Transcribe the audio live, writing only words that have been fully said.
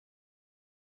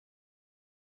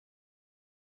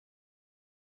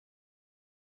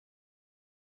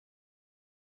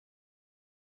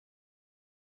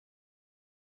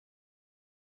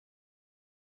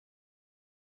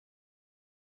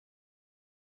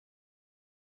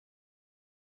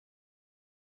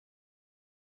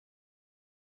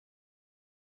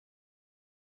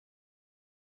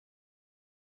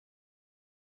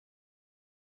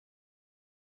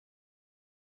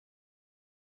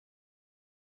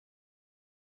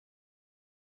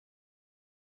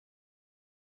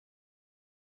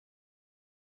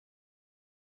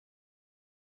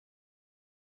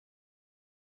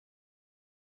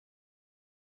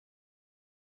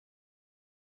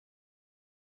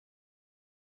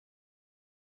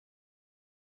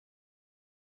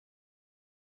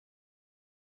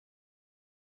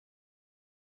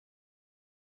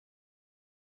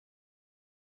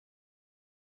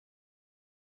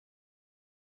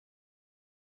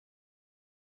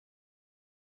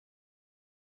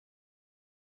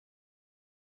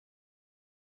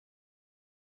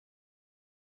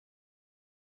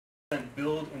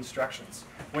build instructions.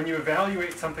 When you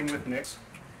evaluate something with Nix,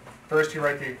 first you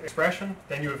write the expression,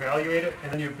 then you evaluate it,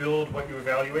 and then you build what you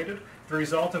evaluated. The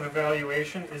result of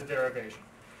evaluation is derivation.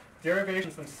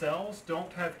 Derivations themselves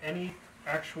don't have any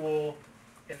actual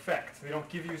effect. They don't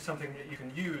give you something that you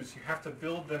can use. You have to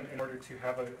build them in order to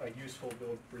have a useful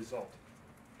build result.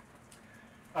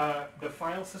 The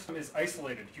file system is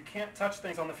isolated. You can't touch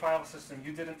things on the file system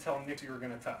you didn't tell Nix you were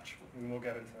going to touch, and we'll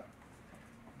get into that.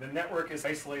 The network is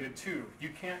isolated too. You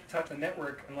can't touch the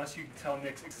network unless you tell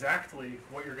Nix exactly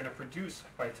what you're going to produce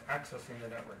by accessing the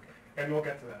network, and we'll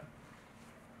get to that.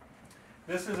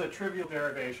 This is a trivial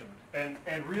derivation, and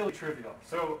really trivial.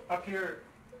 So up here,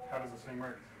 how does this thing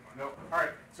work? No. All right,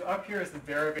 so up here is the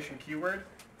derivation keyword.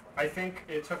 I think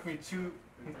it took me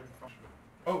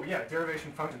oh yeah,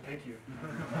 derivation function, thank you.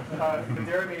 The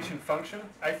derivation function,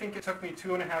 I think it took me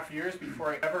 2.5 years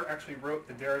before I ever actually wrote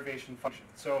the derivation function.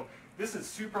 So this is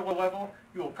super low level.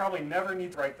 You will probably never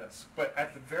need to write this. But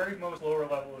at the very most lower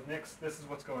level of Nix, this is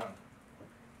what's going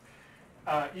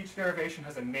on. Each derivation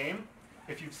has a name.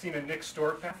 If you've seen a Nix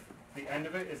store path, the end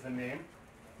of it is the name.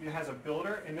 It has a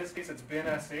builder. In this case, it's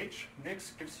bin.sh.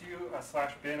 Nix gives you a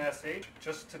 /bin.sh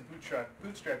just to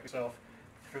bootstrap yourself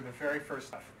for the very first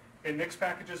stuff. In Nix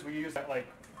packages, we use that like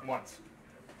once.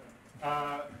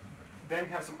 Then we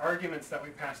have some arguments that we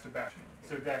pass to bash.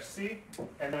 So -c,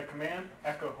 and then a command,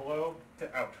 echo hello to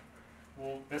out.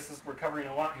 We're covering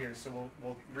a lot here, so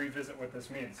we'll revisit what this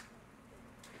means.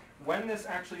 When this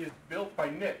actually is built by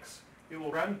Nix, it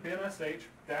will run bin.sh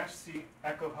 -c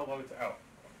echo hello to out.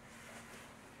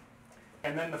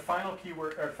 And then the final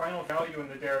keyword or final value in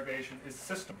the derivation is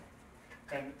system.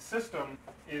 And system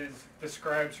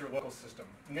describes your local system.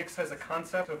 Nix has a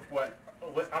concept of what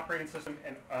operating system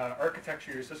and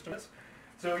architecture your system is.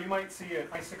 So you might see an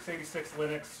i686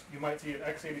 Linux, you might see an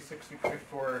x86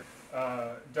 for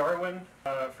Darwin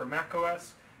for Mac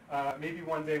OS. Maybe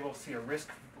one day we'll see a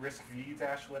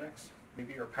RISC-V-Linux,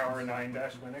 maybe, or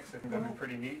Power9-Linux. I think that would be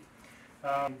pretty neat.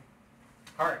 All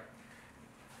right.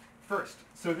 First,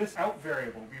 so this out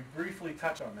variable, we briefly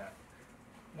touched on that.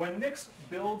 When Nix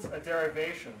builds a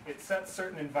derivation, it sets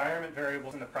certain environment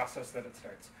variables in the process that it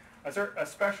starts. A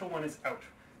special one is out.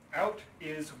 Out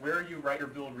is where you write your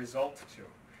build result to.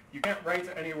 You can't write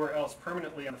to anywhere else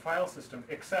permanently on the file system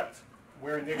except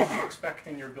where Nix is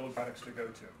expecting your build products to go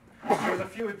to. There's a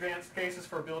few advanced cases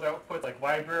for build output like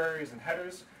libraries and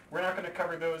headers. We're not going to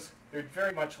cover those. They're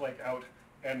very much like out,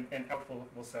 and out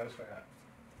will satisfy that.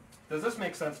 Does this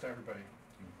make sense to everybody?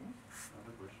 Mm-hmm.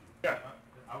 Another question. Yeah.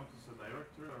 Out is a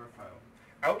directory or a file?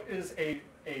 Out is a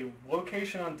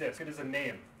location on disk. It is a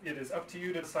name. It is up to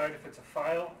you to decide if it's a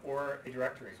file or a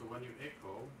directory. So when you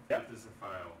echo, yep. It is a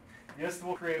file. Yes,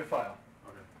 we'll create a file.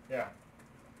 Okay. Yeah.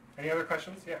 Any other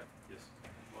questions? Yeah. Yes.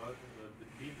 Well, the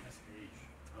bin.sh,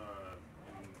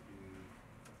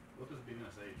 what is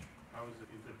bin.sh? How is it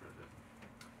interpreted?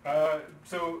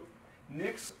 So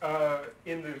Nix,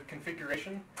 in the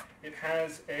configuration, it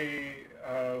has a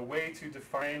way to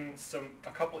define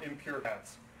a couple impure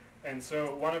paths. And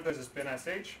so one of those is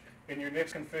bin.sh. In your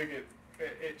Nix config,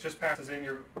 it just passes in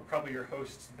probably your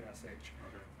host's bin.sh.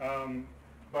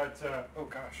 Okay. Oh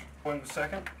gosh, 1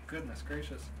 second. Goodness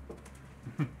gracious.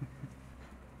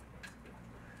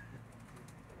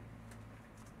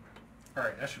 All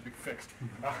right, that should be fixed.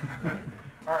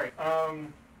 All right,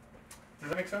 does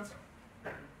that make sense?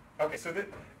 Okay, so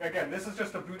again, this is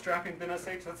just a bootstrapping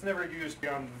bin.sh. That's never used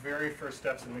beyond the very first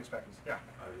steps in Nix packages. Yeah?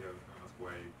 That's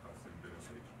why passing bin.sh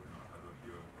will not have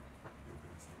your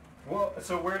bin.sh. Well,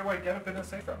 so where do I get a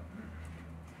bin.sh from?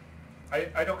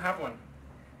 I don't have one.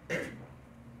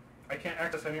 I can't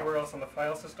access anywhere else on the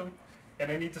file system,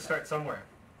 and I need to start somewhere.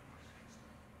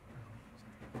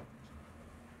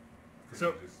 So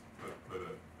you just put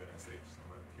a bin.sh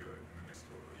somewhere here in the Nix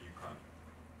store, or you can't.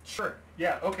 Sure.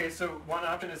 Yeah. Okay. So one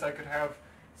option is I could have,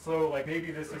 so like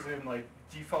maybe this is in like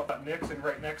default.nix, and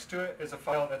right next to it is a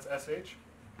file that's sh,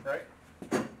 right?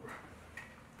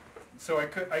 So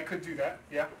I could do that.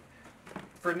 Yeah.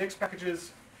 For Nix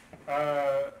packages,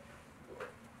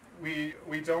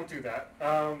 we don't do that.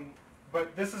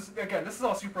 But this is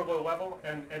all super low level,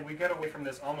 and we get away from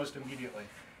this almost immediately.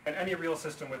 And any real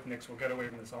system with Nix will get away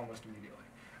from this almost immediately.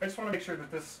 I just want to make sure that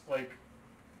this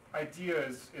idea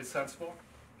is sensible.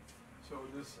 So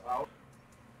this out,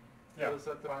 Yeah. What is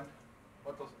that defined?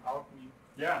 What does out mean?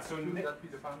 Yeah. So Should that be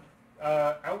defined?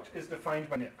 out is defined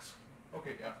by Nix.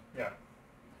 Okay, yeah. Yeah.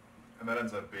 And that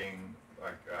ends up being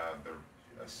like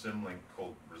a symlink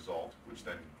called result, which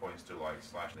then points to like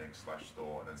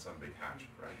 /nix/store and then some big hash,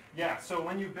 right? Yeah, so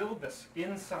when you build this,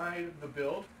 inside the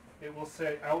build, it will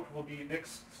say out will be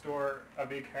Nix store a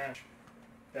big hash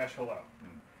dash hello.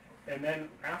 And then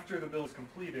after the build is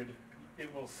completed,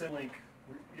 it will symlink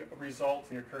results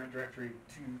in your current directory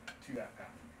to that path.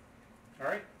 All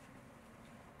right?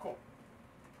 Cool.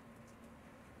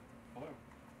 Hello.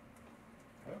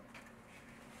 Hello.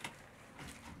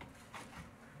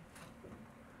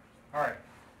 All right.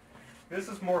 This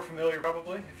is more familiar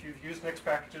probably. If you've used Nix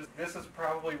packages, this is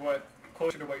probably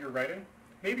closer to what you're writing.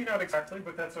 Maybe not exactly,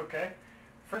 but that's okay.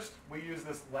 First, we use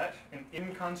this let, an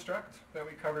in construct that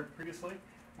we covered previously.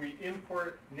 We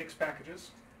import Nix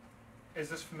packages. Is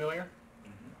this familiar?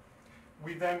 Mm-hmm.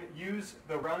 We then use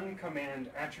the run command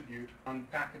attribute on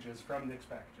packages from Nix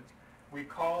packages. We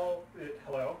call it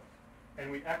hello,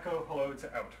 and we echo hello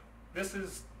to out. This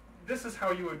is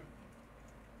how you would,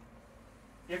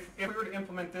 if we were to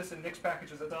implement this in Nix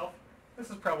packages itself, this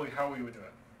is probably how we would do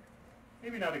it.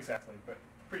 Maybe not exactly, but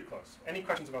pretty close. Any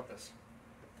questions about this?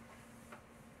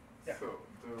 Yeah. So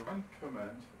the run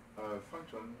command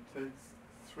function takes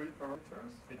 3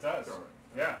 parameters? It does.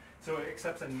 Yeah. So it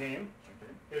accepts a name.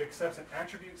 Okay. It accepts an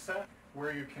attribute set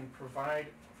where you can provide,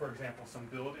 for example, some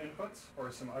build inputs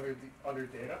or some other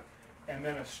data, and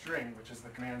then a string, which is the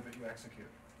command that you execute.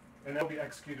 And that will be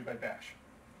executed by bash.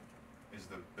 Is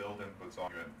the build inputs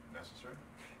argument necessary?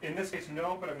 In this case,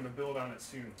 no, but I'm going to build on it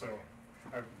soon, so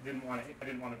I didn't want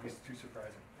to be too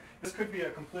surprising. This could be a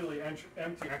completely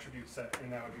empty attribute set,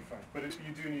 and that would be fine. But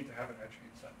you do need to have an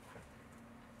attribute set.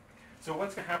 So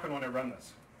what's going to happen when I run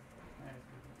this?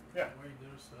 Yeah. Where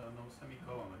there's no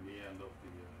semicolon at the end of the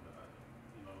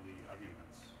the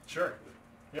arguments. Sure.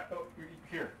 Yeah. Oh,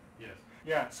 here. Yes.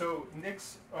 Yeah. So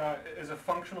Nix is a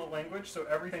functional language, so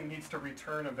everything needs to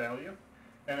return a value.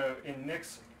 And in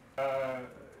Nix,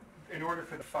 in order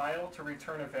for the file to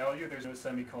return a value, there's no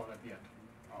semicolon at the end.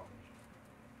 Oh.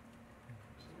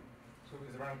 So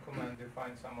is run command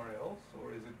defined somewhere else,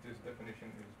 or is it this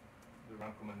definition is the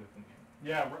run command definition?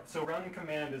 Yeah, so run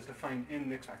command is defined in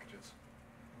Nix packages.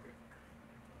 Okay.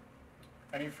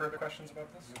 Any further questions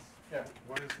about this? Yes. Yeah.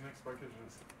 What is Nix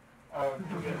packages?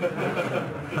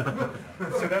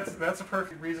 So that's a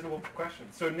perfectly reasonable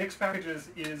question. So Nix packages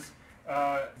is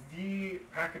the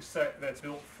package set that's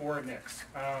built for Nix.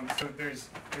 So there's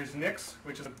Nix,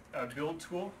 which is a build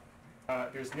tool.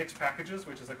 There's Nix packages,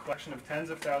 which is a collection of tens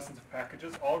of thousands of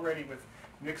packages already with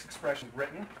Nix expressions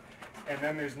written. And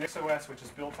then there's NixOS, which is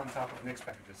built on top of Nix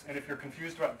packages. And if you're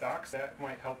confused about docs, that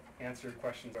might help answer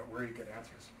questions about where you get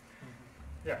answers.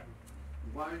 Mm-hmm. Yeah.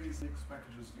 Why are these Nix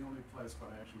packages the only place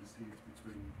where I actually see it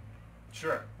between?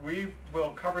 Sure. We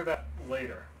will cover that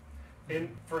later.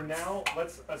 For now,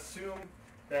 let's assume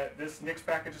that this Nix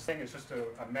packages thing is just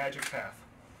a magic path.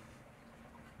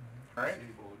 All right?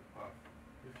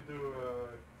 If you do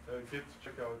a git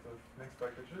checkout of Nix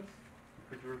packages, you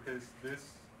could replace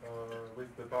this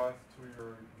with the path to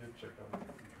your git checkout.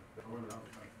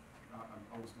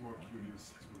 I was more curious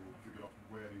to figure out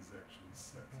where it is actually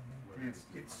set. Where It's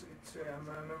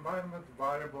an environment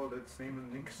variable that's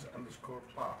named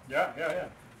Nix_path. Yeah.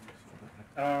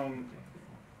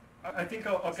 I think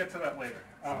I'll get to that later.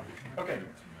 Okay.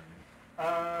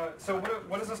 So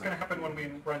what is this going to happen when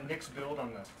we run Nix build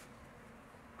on this?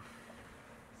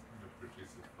 It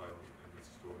produces a file and it's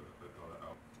stored at the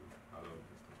out with hello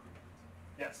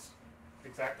contents. Yes,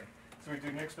 exactly. So we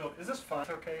do Nix build. Is this font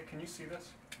okay? Can you see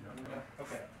this? Yeah.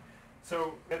 Okay.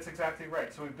 So that's exactly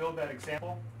right. So we build that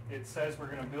example. It says we're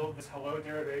going to build this hello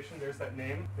derivation. There's that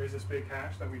name. There's this big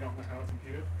hash that we don't know how it's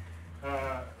imputed.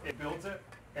 It builds it,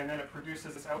 and then it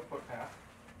produces this output path,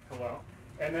 hello.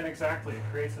 And then exactly, it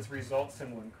creates this result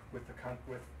symlink with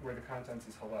where the contents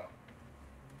is hello.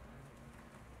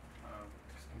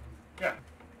 Yeah.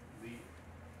 The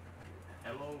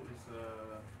hello is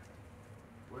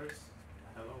where's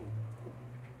hello?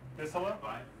 This hello?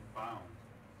 Found.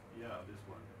 Yeah, this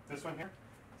one. This one here?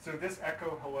 So this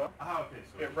echo hello, Ah, okay.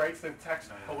 So it writes the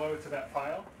text hello to that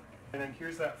file, and then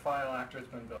here's that file after it's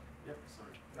been built. Yep.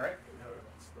 Sorry. All right?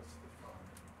 That's the file.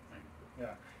 Thank you.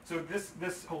 Yeah. So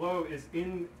this hello is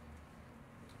in,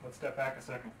 let's step back a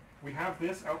second. We have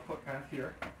this output path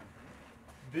here.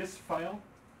 This file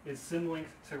is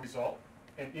symlinked to result,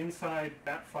 and inside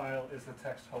that file is the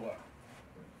text hello.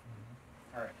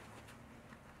 All right.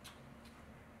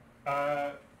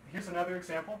 Here's another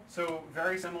example. So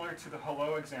very similar to the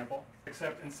hello example,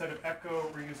 except instead of echo,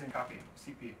 we're using copy,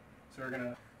 CP. So we're going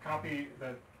to copy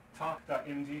the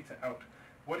talk.md to out.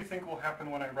 What do you think will happen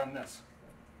when I run this?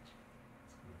 It's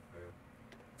going to fail.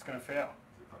 It's going to fail.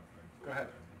 It's a conflict. Go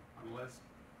ahead. Unless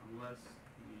the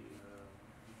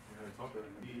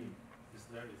is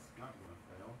there, it's not going to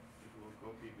fail. It will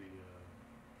copy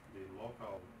the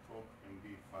local talk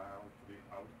MD file to the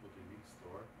output in Nix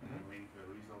store and link the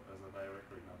result as a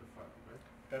directory in another file, right?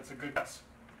 That's a good guess.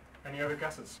 Any other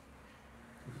guesses?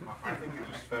 I think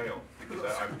it just failed, because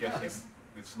I'm guessing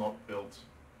it's not built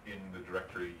in the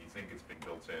directory you think it's been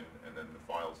built in, and then the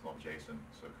file's not JSON,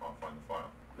 so it can't find the file.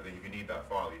 I think if you need that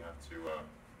file, you have to,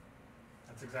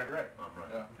 That's exactly right. I'm right.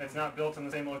 Yeah. It's not built in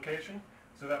the same location,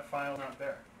 so that file's not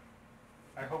there.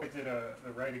 I hope I did the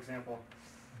right example.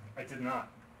 I did not.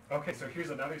 Okay, so here's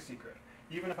another secret.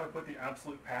 Even if I put the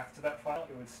absolute path to that file,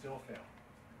 it would still fail.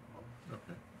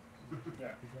 Yeah,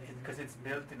 Because it's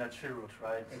built in a chroot,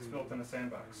 right? it's built in a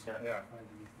sandbox. Yeah. Yeah.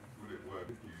 Would it work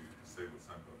if you disable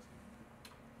sandboxing?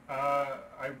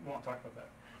 I won't talk about that.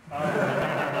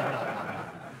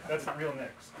 That's not real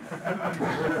Nix.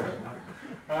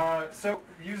 So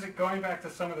going back to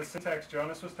some of the syntax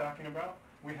Jonas was talking about,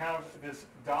 we have this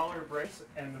dollar brace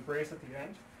and the brace at the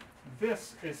end.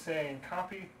 This is saying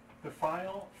copy the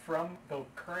file from the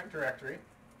current directory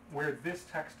where this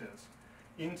text is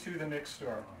into the Nix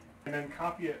store, and then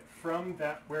copy it from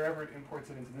that wherever it imports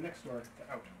it into the Nix store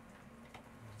to out.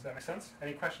 Does that make sense?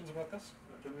 Any questions about this?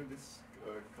 Can you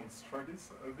construct this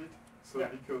a bit? So Yeah.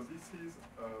 because this is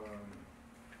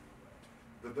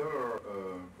the dollar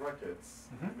brackets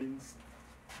Mhm. means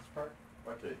This part?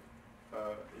 okay.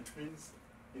 It means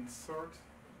insert,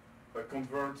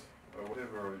 convert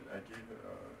whatever I give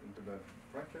into the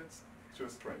brackets to a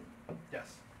string.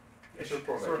 Yes. It's a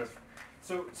product. Sort of.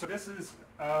 So this is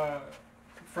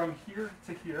from here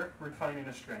to here, we're defining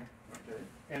a string. Okay.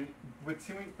 And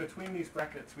between these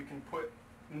brackets, we can put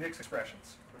Nix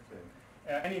expressions. Okay.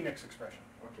 Any Nix expression.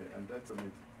 Okay. And that's a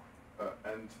Nix.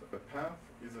 And a path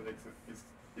is a Nix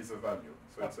is a value.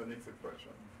 So it's a Nix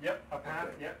expression. Yep, a path,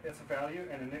 Okay. yep, it's a value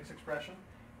and a Nix expression.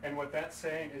 And what that's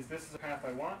saying is this is a path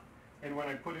I want, and when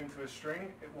I put it into a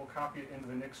string, it will copy it into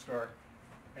the Nix store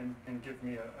and give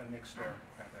me a Nix store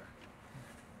right there.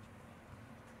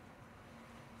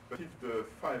 But if the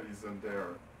file isn't there,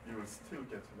 you will still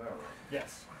get an error.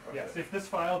 Yes, Okay. yes. If this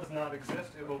file does not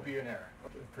exist, it will be an error,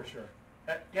 Okay. for sure.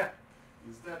 Yeah.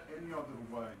 Is there any other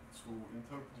way to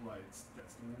interpolate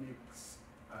that Nix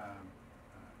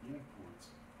input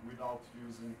without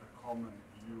using a common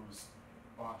use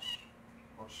bash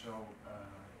or shell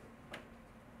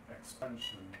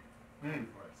expansion Mm.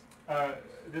 interface?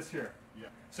 This here. Yeah.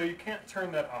 So you can't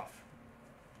turn that off.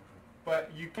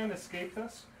 But you can escape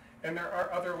this, and there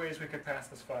are other ways we could pass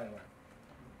this file in.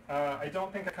 I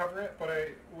don't think I cover it, but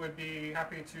I would be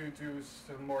happy to do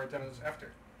some more demos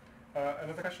after.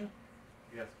 Another question?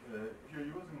 Yes, if you're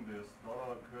using this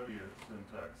dollar curly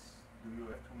syntax, do you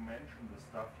have to mention the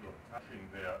stuff you're touching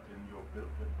there in your build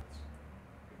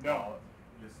inputs? No.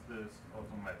 Or is this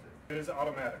automatic? It is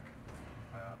automatic.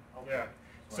 Okay. Yeah.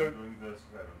 So, So- I'm doing this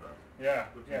random. Yeah,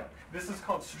 Good to yeah. know. This is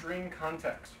called string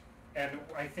context, and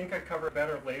I think I cover it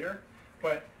better later,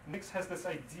 but Nix has this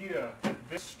idea that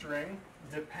this string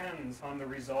depends on the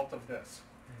result of this.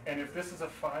 And if this is a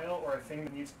file or a thing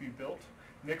that needs to be built,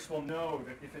 Nix will know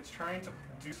that if it's trying to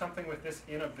do something with this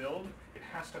in a build, it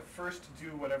has to first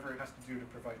do whatever it has to do to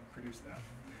produce that.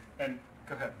 And,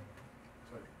 go ahead.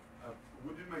 Sorry.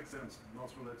 Would it make sense, not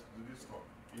related to this talk,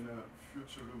 in a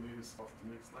future release of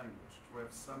the Nix language, to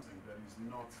have something that is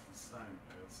not the same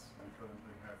as we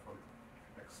currently have for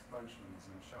expansions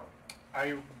in shell?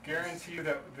 I guarantee you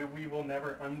that we will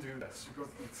never undo this.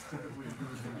 Because it's typically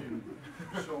used in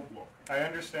shell block. I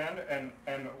understand, and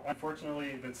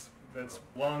unfortunately, that's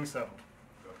long settled.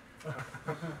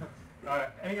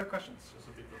 Any other questions? Just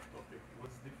a bit off topic.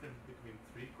 What's different between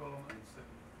 3-column and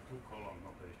 2-column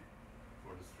notation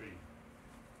for the string?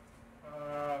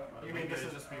 You mean this I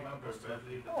is? just remember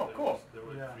badly that Oh, cool. there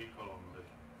were Yeah. 3-column notation.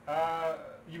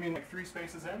 You mean like 3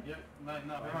 spaces in? Yeah, no,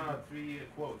 Uh-huh. 3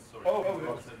 quotes, sorry. Oh, Three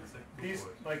oh, quotes and the second two These,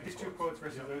 quotes. like these 2 quotes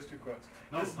versus Yeah. those 2 quotes.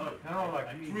 No, This- no, No, like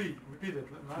I mean, three, repeat it.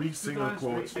 Three single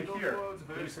quotes. Single Here. quotes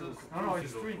versus single two quotes. No, it's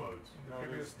single three. quotes. The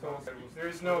previous talk, there was- There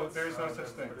is no such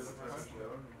thing.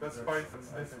 That's Python.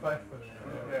 That's Python.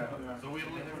 Yeah. So we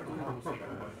only have 2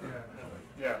 single quotes.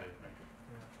 Yeah. Okay.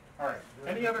 All right.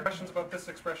 Any other questions about this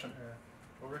expression?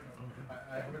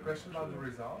 I have a question about the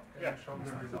result. Can Yeah. you show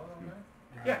the result on there?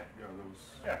 Yeah. Yeah, that was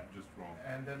Yeah. just wrong.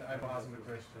 And then I will ask the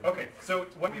question. Okay. So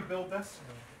when we build this,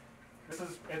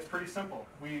 it's pretty simple.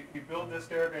 We build this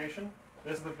derivation.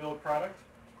 This is the build product.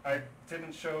 I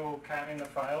didn't show cat in the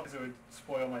file because it would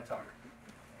spoil my talk.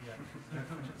 Yeah.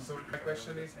 So my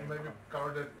question is, you maybe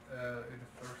covered it in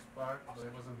the first part, but I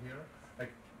wasn't here.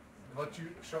 Like, what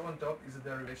you show on top is a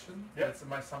derivation. Yeah. That's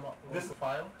my sum of This- the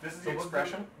file. This is So the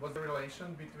expression. what's the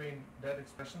relation between that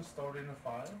expression stored in a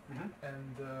file Mhm.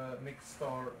 and the Nix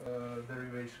store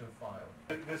derivation file?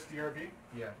 This DRV.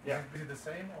 Yeah. Yeah. Is it the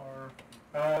same or?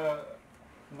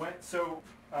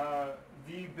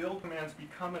 The build commands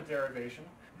become a derivation.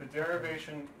 The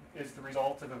derivation is the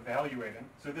result of evaluating.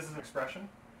 So this is an expression.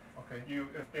 Okay.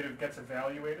 If it gets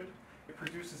evaluated, it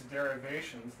produces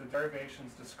derivations. The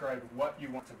derivations describe what you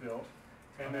want to build,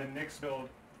 and then NixBuild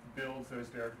builds those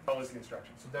derivations, follows the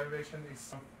instructions. So derivation is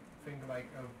something like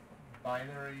a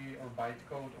binary or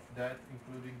bytecode of that,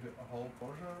 including the whole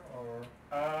closure,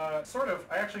 or? Sort of.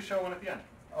 I actually show one at the end.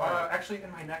 Alright. Actually,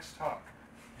 in my next talk.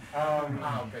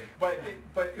 Okay. But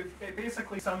it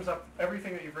basically sums up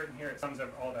everything that you've written here. It sums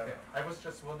up all that. Okay. I was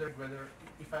just wondering whether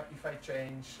if I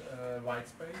change white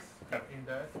space in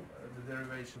that, the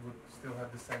derivation would still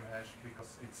have the same hash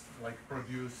because it's like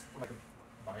produced like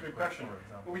a bytecode, Good question. for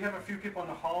example. Well, we have a few people in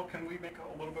the hall. Can we make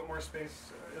a little bit more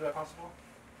space? Is that possible?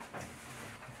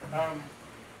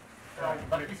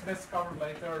 But if that's covered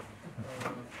later,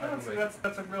 I will wait.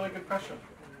 That's a really good question.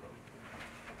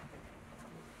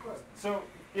 So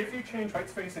if you change white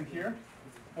space in here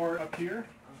or up here,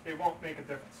 it won't make a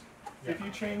difference. Yeah. If you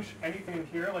change anything in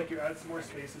here, like you add some more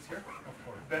spaces here, Of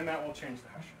course. then that will change the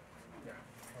hash. Yeah.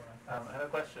 Alright. I have a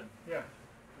question. Yeah.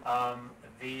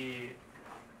 The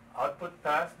output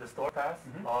path, the store path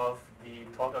Mhm. of the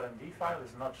talk.md file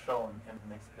is not shown in the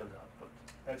next build output.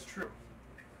 That's true.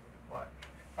 Why?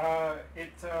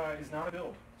 It is not a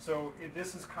build. So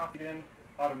this is copied in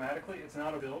automatically. It's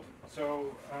not a build.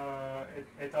 So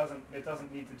it doesn't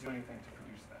need to do anything to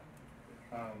produce that.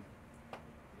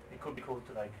 It could be cool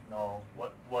to like know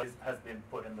what has been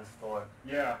put in the store.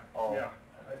 Yeah. Oh. Yeah.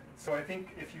 So I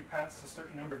think if you pass a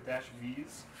certain number of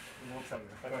 -v's, it will tell you.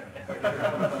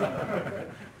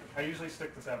 I usually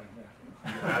stick to 7. Yeah.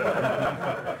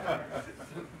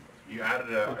 You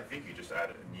added I think you just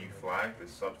added a new flag,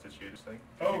 this substitute thing.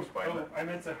 Could you explain that? I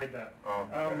meant to hide that. Oh,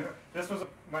 okay. This was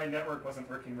my network wasn't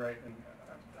working right, and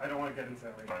I don't want to get into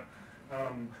that right Fine.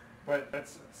 now. But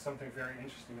that's something very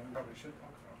interesting that we probably should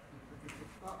talk about.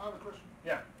 I have a question.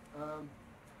 Yeah.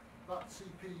 That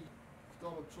CP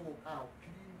dollar talk out,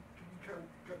 can you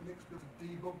get NixBuild to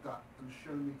debug that and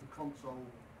show me the console,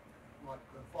 like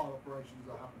the file operations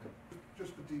that are happening,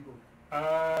 just for debug? I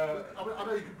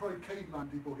know you could probably caveman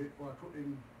debug it by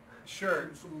putting Sure.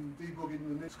 some debug in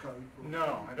the Nix code.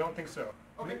 No, I don't think so.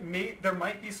 Okay. There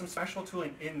might be some special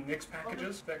tooling in Nix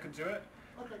packages that could do it,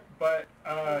 Okay. but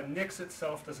Nix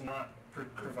itself does not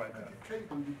provide that. You could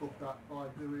caveman debug that by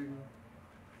doing.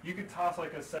 You could toss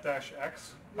like a set-x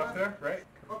Yeah. up there, right?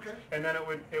 Okay. And then it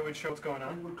would show what's going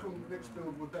And on. would come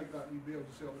NixBuild would take that and you'd be able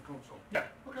to see it on the console. Yeah.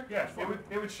 Okay. Yeah, that's fine.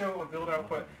 it would show a build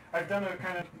output. I've done a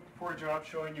kind of poor job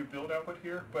showing you build output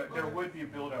here, but there Okay. would be a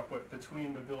build output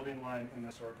between the building line and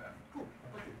the store path. Cool.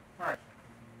 Thank you. All right.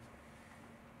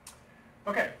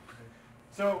 Okay.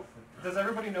 So does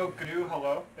everybody know GNU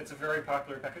Hello? It's a very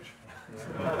popular package.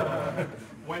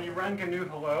 When you run GNU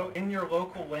Hello in your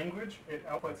local language, it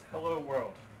outputs Hello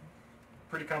World.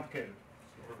 Pretty complicated.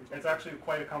 It's actually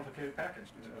quite a complicated package.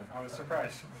 I was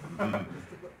surprised.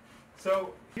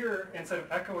 So here, instead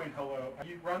of echoing hello,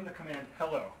 you run the command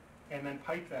hello and then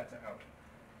pipe that to out.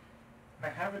 I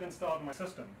have it installed in my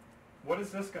system. What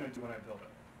is this going to do when I build it?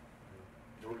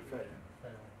 It will fail.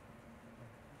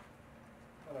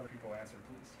 Let other people answer,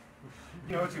 please.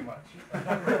 You know too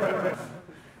much.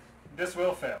 This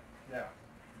will fail. Yeah.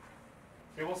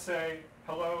 It will say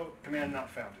hello, command not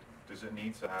found. Does it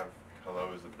need to have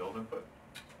hello as the build input?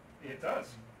 It does.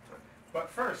 But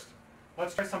first,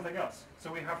 let's try something else.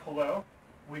 So we have hello.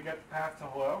 We get the path to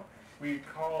hello. We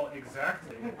call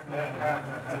exactly that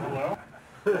path to hello.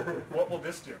 What will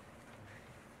this do?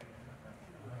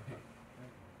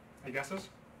 Any guesses?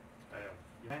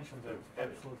 You mentioned that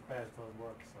absolute path doesn't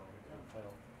work, so it will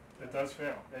fail. It does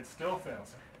fail. It still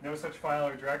fails. No such file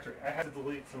or directory. I had to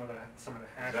delete some of the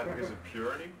hash. Is that because of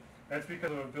purity? That's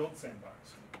because of a build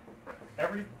sandbox.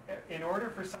 In order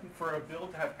for a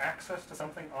build to have access to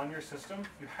something on your system,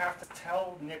 you have to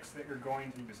tell Nix that you're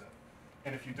going to use it.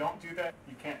 And if you don't do that,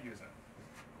 you can't use it.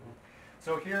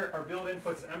 So here, our build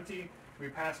input's empty. We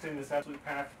passed in this absolute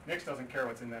path. Nix doesn't care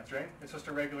what's in that string. It's just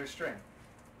a regular string.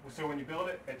 So when you build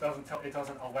it, it doesn't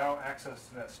allow access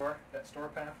to that store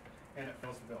path, and it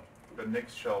fails to build. But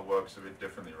Nix shell works a bit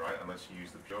differently, right? Unless you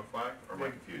use the pure flag, or am I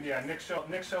confused? Yeah, Nix shell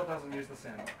doesn't use the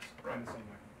sandbox in the same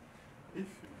way.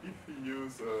 If we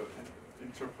use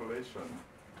interpolation,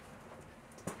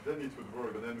 then it would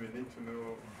work, but then we need to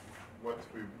know what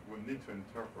we would need to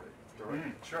interpolate,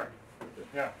 correct? Sure.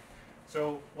 Yeah.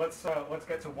 So let's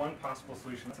get to one possible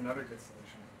solution. That's another good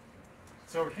solution.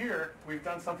 So here we've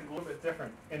done something a little bit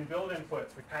different. In build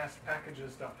inputs, we passed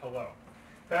packages.hello.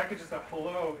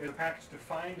 Packages.hello is a package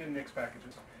defined in Nix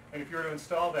packages, and if you were to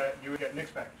install that, you would get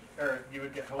Nix package, or you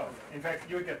would get hello. In fact,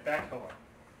 you would get back hello.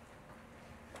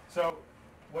 So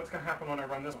what's going to happen when I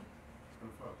run this one? It's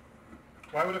going to fail.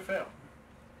 Why would it fail?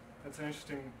 That's an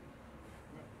interesting.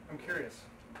 I'm curious.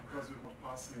 Because you're not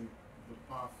passing the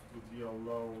path to the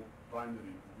allow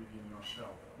binary within your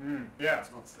shell. Yeah.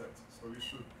 It's not set. So you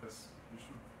should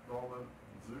dollar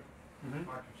zip Mm-hmm.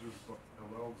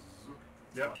 packages.allow zip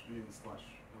Yep.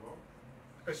 /bin/hello.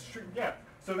 It's true. Yeah.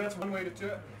 So that's one way to do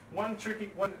it. One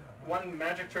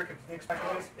magic trick of Nix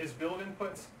packages is build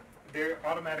inputs. They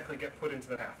automatically get put into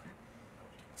the path.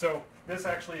 So this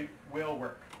actually will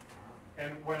work.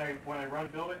 And when I run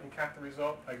build it and cap the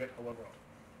result, I get hello world.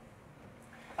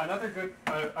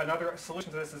 Another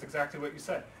solution to this is exactly what you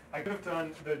said. I could have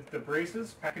done the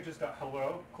braces,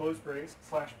 packages.hello, close brace,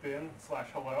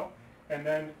 /bin/hello, and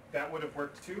then that would have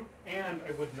worked too, and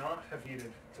I would not have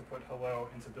needed to put hello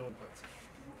into build inputs.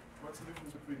 What's the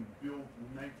difference between build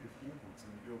native inputs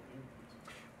and build inputs?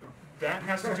 That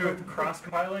has to do with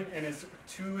cross-compiling and is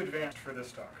too advanced for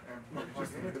this talk. I'm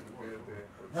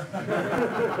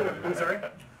sorry?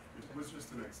 It was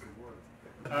just an extra word.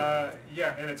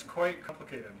 Yeah, and it's quite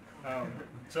complicated.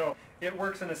 So it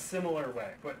works in a similar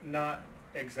way, but not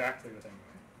exactly the same way.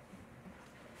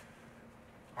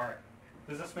 All right.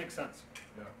 Does this make sense?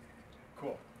 Yeah.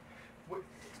 Cool.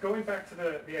 Going back to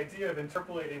the idea of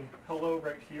interpolating hello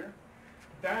right here,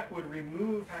 that would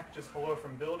remove packages hello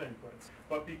from build inputs.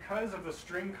 But because of the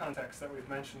string context that we've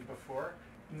mentioned before,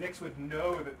 Nix would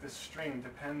know that this string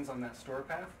depends on that store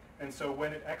path. And so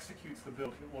when it executes the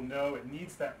build, it will know it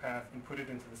needs that path and put it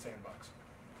into the sandbox.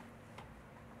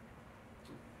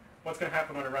 What's going to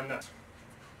happen when I run this?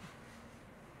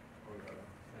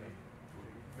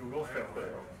 It will fail.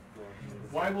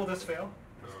 Why will this fail?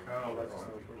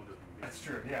 That's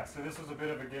true, yeah. So this was a bit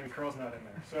of a game. Curl's not in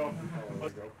there. So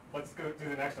let's go do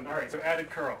the next one. All right, so added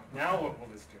curl. Now what will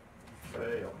this do?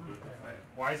 Fail.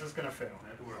 Why is this going to fail?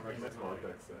 Network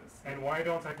access. And why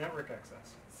don't I network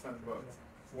access? Sandbox.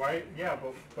 Why? Yeah,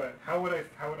 but how would I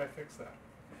fix that?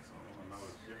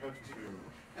 You have to.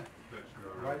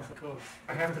 Why is it closed?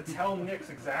 I have to tell Nix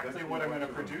exactly what I'm going to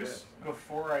produce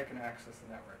before I can access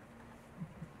the network.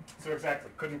 So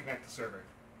exactly, couldn't connect the server.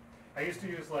 I used to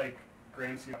use like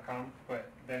grahamc.com,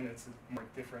 but then it's a more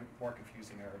different, more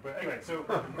confusing error. But anyway, so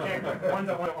yeah,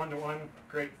 one-to-one,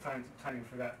 great timing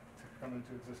for that to come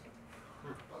into existence.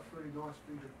 That's a really nice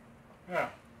feature. Yeah.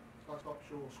 So that stops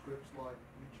your scripts like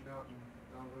reaching out and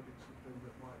downloading something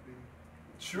that might be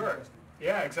Sure. interesting.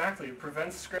 Yeah, exactly. It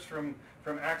prevents scripts from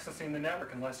accessing the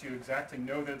network unless you exactly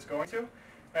know that it's going to.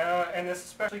 And it's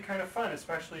especially kind of fun,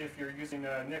 especially if you're using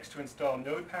Nix to install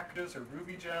node packages or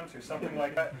Ruby gems or something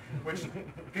like that, which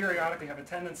periodically have a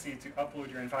tendency to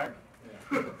upload your environment.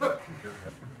 Yeah.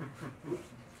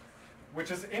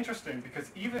 Which is interesting because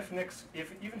even if Nix,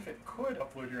 even if it could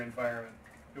upload your environment,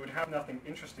 it would have nothing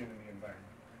interesting in the environment.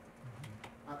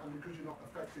 And because you're not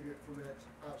affecting it from the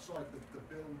outside, the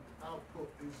build output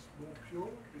is more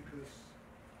pure because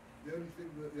the only thing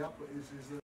that the output is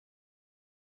that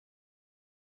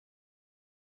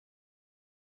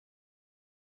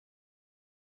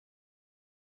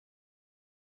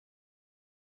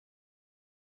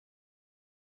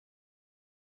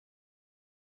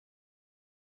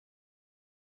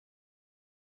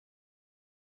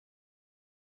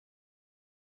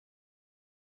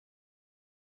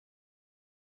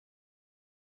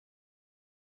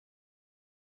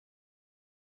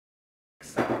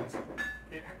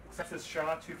It accepts this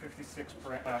SHA-256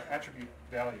 attribute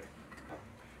value.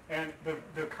 And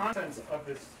the contents of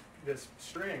this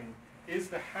string is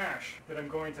the hash that I'm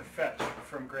going to fetch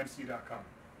from grahamc.com.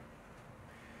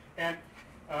 And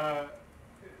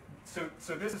so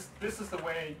this is the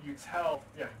way you tell.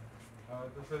 Yeah.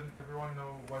 Does everyone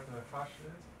know what a hash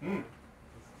is? Mm. Does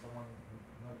someone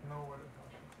not know what a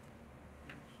hash is?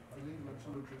 I believe that's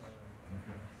an interest.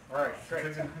 All right,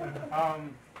 great.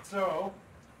 So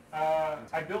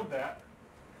I build that.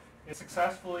 It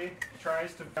successfully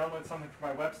tries to download something from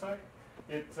my website.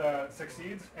 It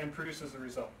succeeds and produces a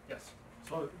result. Yes.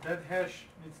 So that hash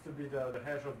needs to be the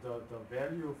hash of the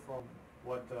value from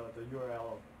what the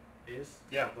URL is.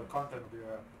 Yeah. So the content of the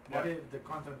URL. Yeah. What if the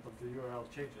content of the URL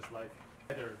changes, like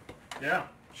header? Yeah.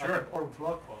 Sure. Or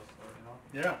blog post, or you know.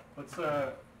 Yeah. Let's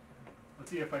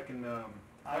see if I can.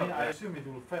 I mean, I assume it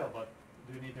will fail, but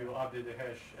do you need to update the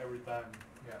hash every time?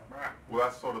 Yeah. Well,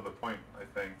 that's sort of the point, I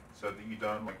think, so that you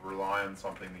don't like rely on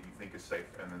something that you think is safe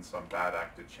and then some bad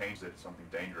actor changes it to something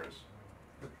dangerous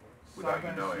without you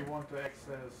Sometimes knowing. you want to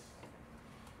access,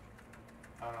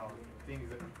 I don't know, things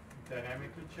that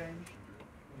dynamically change.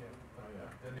 Yeah.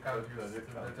 Then you can't use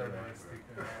deterministic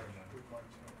environment.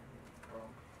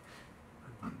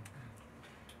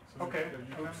 So Okay. You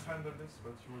can handle this,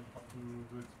 but you will have to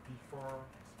do it before,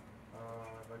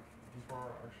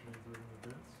 before actually doing the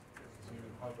builds. So you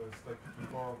have a step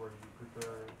before where you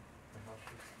prepare the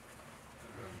hashes.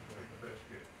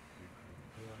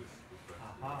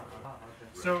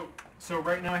 So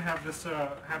right now I have this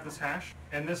hash,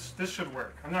 and this should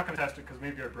work. I'm not going to test it because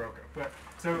maybe I broke it. But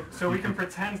so we can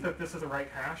pretend that this is the right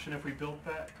hash, and if we built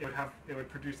that, it would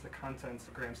produce the contents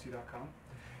of gramc.com.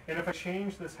 And if I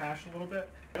change this hash a little bit,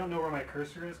 I don't know where my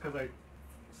cursor is because I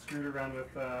screwed around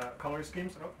with color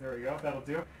schemes. Oh, there we go. That'll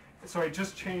do. So I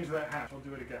just changed that hash. I'll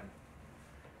do it again.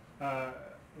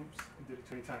 Oops, I did it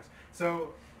too many times.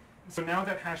 So now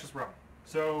that hash is wrong.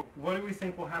 So what do we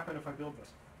think will happen if I build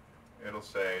this? It'll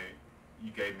say,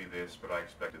 you gave me this, but I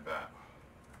expected that.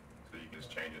 So you can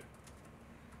just change it.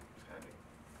 It's handy.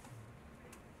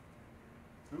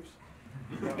 Oops.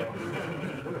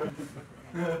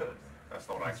 That's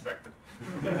not what I expected.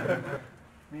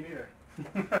 Me neither.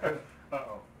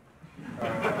 Uh-oh.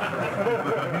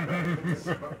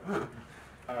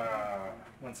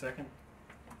 One second.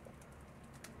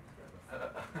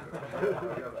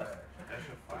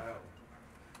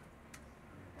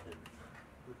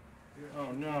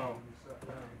 Oh no.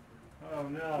 Oh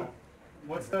no.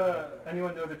 What's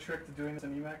anyone know the trick to doing this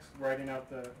in Emacs? Writing out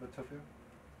the tofu?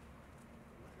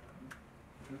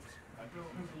 Oops. I don't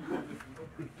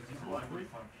it's a library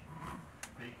function.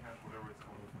 Bcache, whatever it's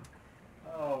called.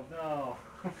 Oh no.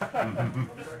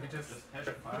 Just hash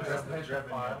a file. Just hash a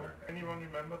file. Anyone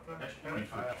remember the hash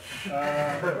file?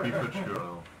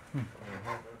 journal.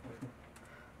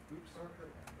 Oops.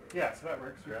 Yeah, so that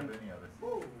works. We Grab can- any other,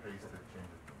 Whoa. paste it,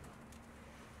 change it.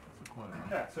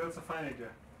 Yeah, so it's a fine idea.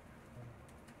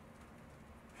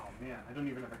 Oh man, I don't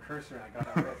even have a cursor and I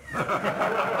got that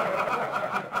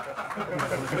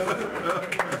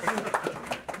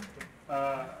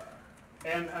right.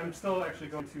 And I'm still actually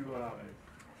going to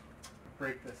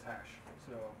break this hash,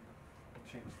 so I'll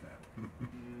change that.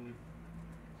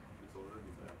 It's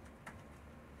already there.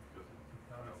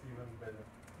 Now it's even better.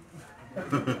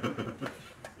 It's a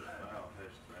file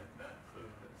hashed, right? So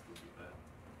it has to be there.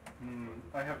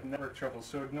 I have network trouble,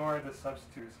 so ignore the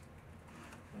substitutes.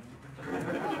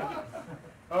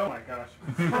 Oh my gosh.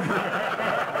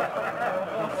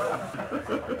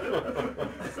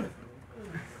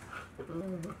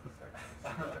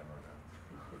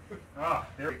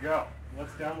 There we go.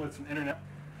 Let's download some internet.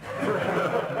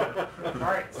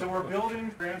 Alright, so we're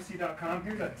building gramc.com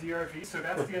here, .drv, so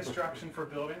that's the instruction for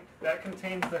building. That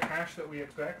contains the hash that we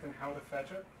expect and how to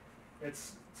fetch it.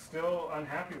 It's still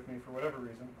unhappy with me for whatever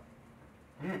reason.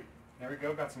 There we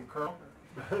go, got some curl.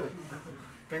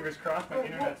 Fingers crossed, my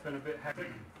internet's been a bit hectic.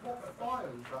 What file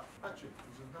is that fetching?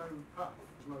 There's no path.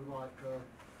 There's no like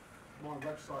my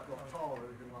website.tar or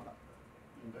anything like that.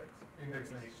 Index. Index.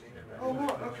 Oh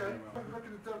right, okay. I'm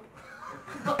looking at that.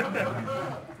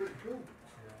 Pretty cool.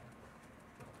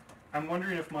 I'm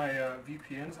wondering if my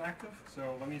VPN's active,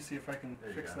 so let me see if I can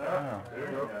fix that.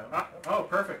 There you go. Oh,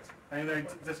 perfect. And I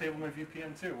disable my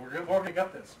VPN too. We're gonna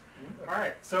get this. All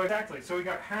right. So exactly. So we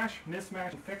got hash,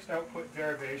 mismatch, and fixed output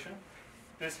derivation.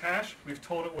 This hash, we've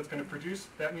told it what's going to produce.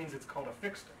 That means it's called a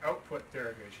fixed output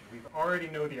derivation. We already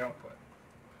know the output.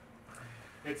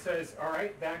 It says, all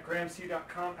right, that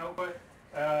gramc.com output.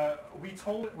 We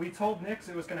told Nix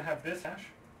it was going to have this hash.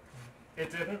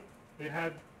 It didn't. It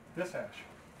had this hash.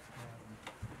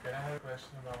 Can I have a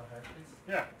question about hashes?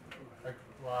 Yeah. Like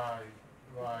why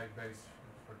base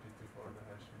 42 for the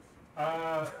hashes?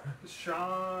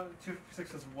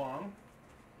 SHA-256 is long.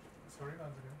 Sorry,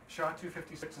 once again.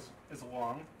 SHA-256 is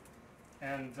long,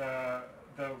 and the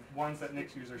ones that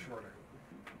Nix use are shorter.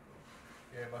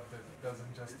 Yeah, but that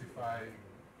doesn't justify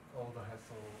all the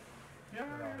hassle.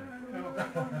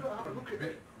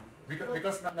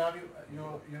 Because now you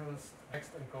use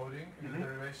text encoding in the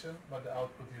derivation, but the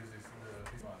output uses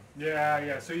this one.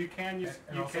 Yeah. So you can use.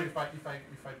 And also, if I page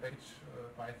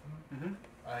Python,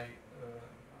 I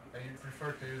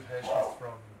prefer to use hashes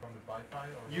from the PyPy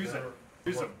or use whatever.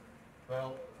 Use them.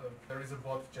 Well, there is a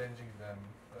bot changing them.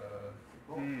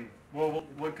 Well,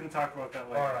 we can talk about that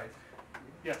later. All right.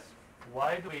 Yes.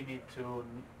 Why do we need to,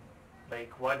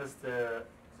 like, why does the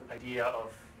idea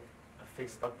of a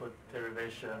fixed output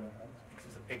derivation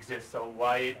exist? So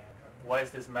why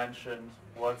is this mentioned?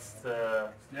 What's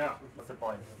the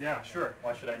point? Yeah, sure.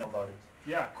 Why should I know about it?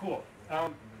 Yeah, cool.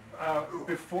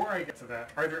 Before I get to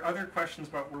that, are there other questions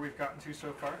about where we've gotten to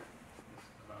so far?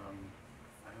 I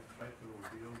have tried to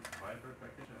build Viber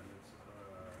package and it's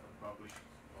published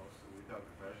also without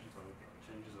the version, so it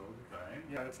changes all the time.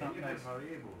 Yeah, it's not and nice.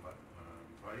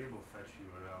 Variable fetch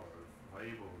URL or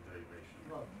variable derivation.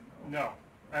 No.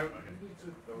 You need to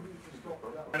stop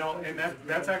that. And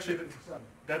that's actually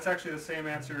the same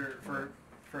answer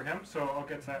for him. So I'll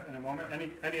get to that in a moment.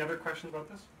 Any other questions about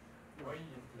this? Why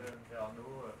there are no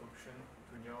option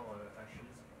to your hashes?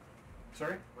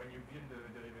 Sorry? When you build the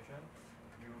derivation,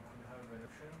 you could have an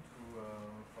option to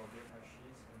forget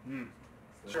hashes.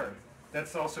 Sure.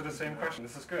 That's also the same question.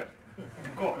 This is good.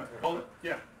 Cool. Well,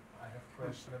 yeah. I have a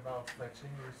question about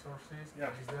fetching resources. Yeah.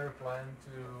 Is there a plan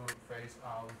to phase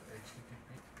out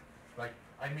HTTP? Like,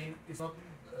 I mean, it's not.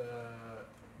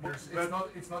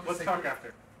 It's not. Let's talk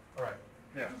after. All right.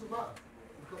 Yeah. It doesn't matter.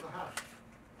 We've got the hash.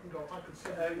 You know, I could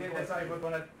send Yes, I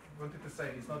wanted to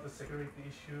say it's not a security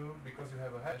issue because you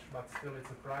have a hash, but still it's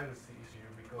a privacy issue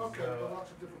because. Okay, well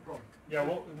that's a different problem. Yeah.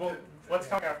 Well, let's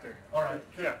talk after. All right.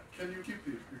 Yeah. Can you keep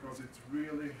it because it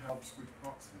really helps with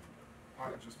proxy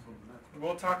packages from the network?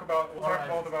 We'll talk about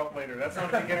all about later. That's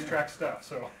not beginner track stuff.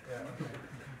 So. Yeah.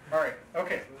 All right.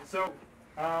 Okay. So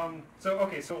a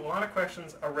lot of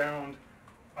questions around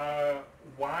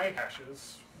why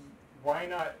hashes, why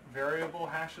not variable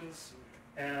hashes,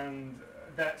 and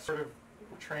that sort of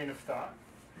train of thought.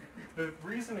 The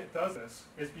reason it does this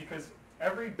is because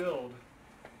every build,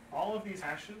 all of these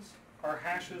hashes are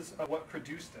hashes of what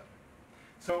produced them.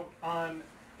 So on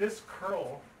this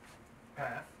curl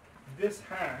path, this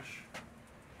hash,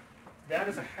 that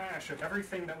is a hash of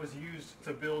everything that was used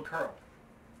to build curl,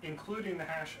 including the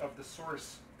hash of the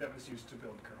source that was used to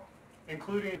build curl,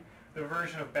 including the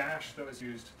version of bash that was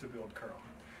used to build curl.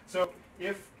 So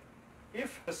if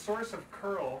the source of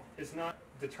curl is not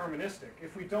deterministic,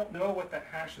 if we don't know what that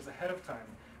hash is ahead of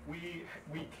time, we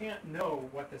can't know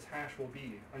what this hash will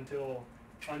be until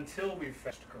we've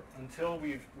fetched curl, until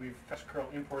we've fetched curl,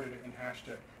 imported it, and hashed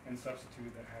it, and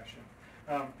substituted that hash in.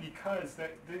 Because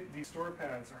these store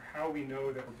paths are how we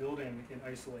know that we're building in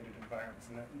isolated environments,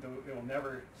 and that they will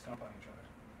never stump on each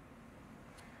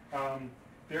other.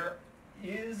 There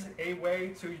is a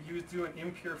way to do an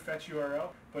impure fetch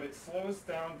URL, but it slows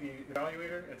down the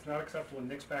evaluator. It's not acceptable in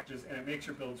Nix packages, and it makes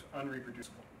your builds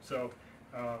unreproducible. So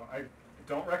I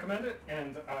don't recommend it,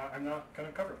 and I'm not going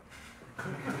to cover it.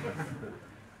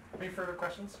 Any further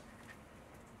questions?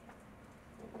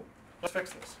 Let's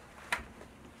fix this.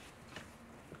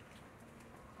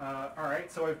 All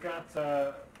right, so I've got,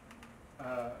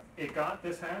 it got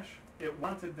this hash, it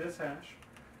wanted this hash,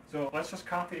 so let's just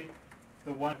copy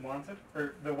the one it wanted,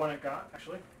 or the one it got,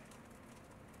 actually.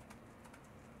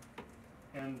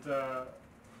 And, uh-oh.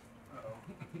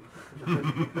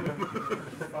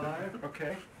 5,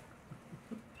 okay.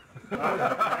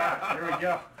 There we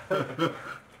go.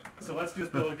 So let's do this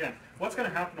build again. What's going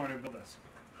to happen when I build this?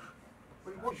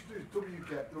 But what you should do is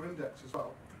wget their index as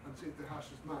well and see if the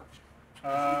hashes match. So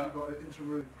you've got an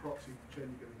intermediate proxy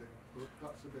changing anything, but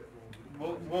that's a bit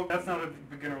more. Well, that's not a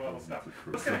beginner level stuff.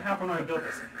 What's going to happen when I build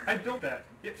this? I built that.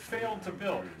 It failed to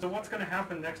build. So what's going to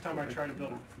happen next time I try to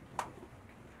build it?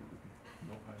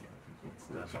 It's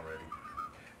done already.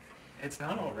 It's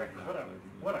done already.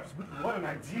 What an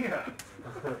idea.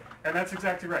 And that's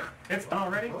exactly right. It's done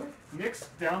already. Nix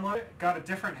downloaded it, got a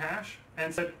different hash,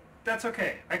 and said, that's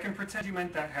okay. I can pretend you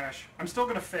meant that hash. I'm still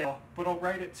going to fail, but I'll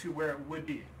write it to where it would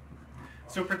be.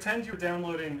 So pretend you're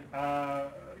downloading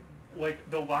like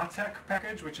the LaTeX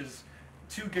package, which is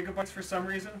 2 gigabytes for some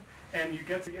reason, and you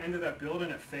get to the end of that build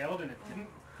and it failed and it didn't.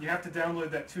 You have to download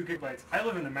that 2 gigabytes. I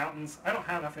live in the mountains. I don't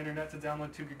have enough internet to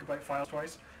download 2 gigabyte files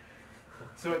twice.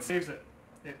 So it saves it.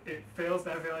 It fails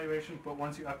that evaluation, but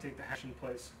once you update the hash in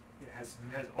place, it has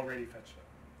already fetched it.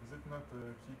 Is it not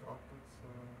the keep outputs?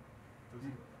 I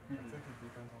think it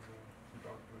depends on the keep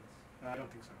outputs. I don't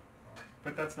think so.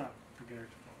 But that's not beginner to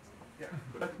policy. Yeah.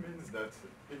 But that means that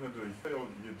even though you failed,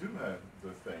 you do have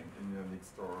the thing in your Nix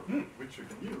store, which you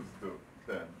can use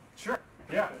then. Sure.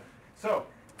 Yeah. So,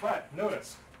 but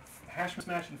notice, hash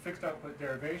mismatch and fixed output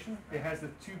derivation. It has the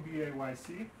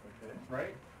 2BAYC,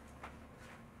 right?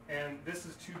 And this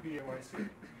is 2BAYC.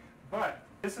 But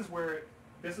this is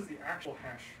the actual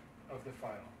hash of the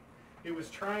file. It was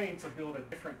trying to build a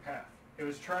different path. It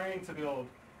was trying to build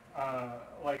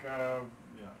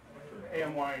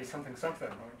AMY something,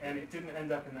 and it didn't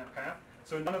end up in that path.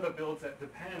 So none of the builds that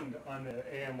depend on the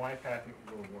AMY path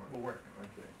will work.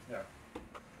 Okay. Yeah.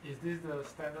 Is this the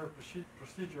standard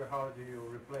procedure? How do you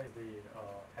replace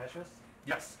the hashes?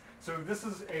 Yes. So this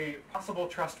is a possible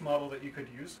trust model that you could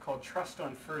use called trust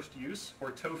on first use,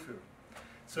 or TOFU.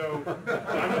 So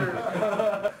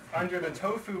under the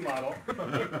TOFU model,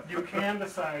 you can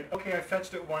decide, okay, I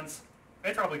fetched it once,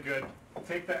 it's probably good.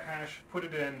 Take that hash, put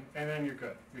it in, and then you're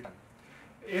good. You're done.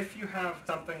 If you have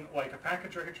something like a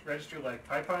package registry like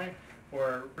PyPy,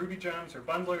 or Ruby gems, or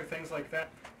Bundler, things like that,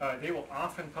 they will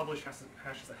often publish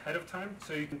hashes ahead of time,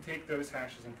 so you can take those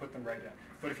hashes and put them right in.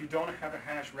 But if you don't have a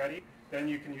hash ready, then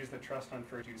you can use the trust on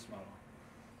first use model.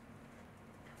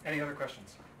 Any other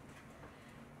questions?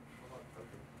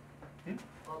 I like to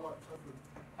have them.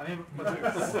 I mean,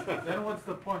 but then what's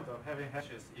the point of having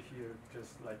hashes if you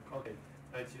just like, okay,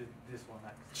 let's use this one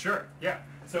next? Sure, yeah.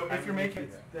 So I if you're mean, making,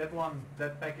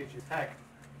 that package is hacked,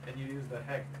 and you use the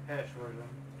hash version.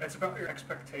 it's about your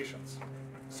expectations.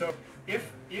 So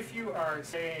if you are,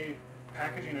 say,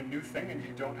 packaging a new thing and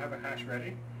you don't have a hash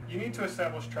ready, you need to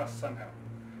establish trust somehow.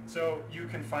 So you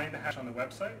can find the hash on the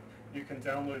website, you can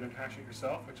download it and hash it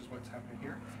yourself, which is what's happening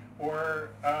here, or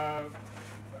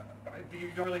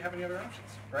you don't really have any other options,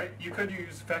 right? You could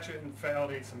use fetch it and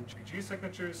validate some GPG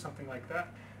signatures, something like that.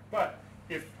 But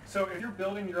if you're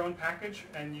building your own package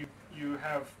and you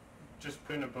have just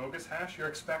put in a bogus hash, you're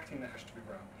expecting the hash to be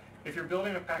wrong. If you're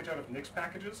building a package out of Nix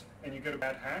packages and you get a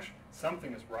bad hash,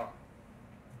 something is wrong.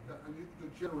 Yeah, and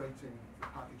you're generating the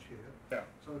package here. Yeah.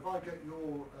 So if I get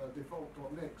your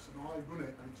default.nix and I run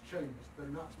it and it's changed,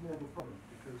 then that's more of a problem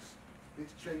because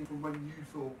it's changed from when you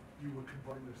thought you were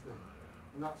compiling this thing.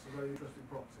 And that's a very interesting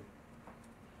property.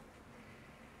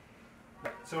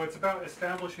 So it's about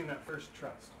establishing that first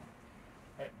trust.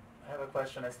 I have a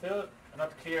question. I'm still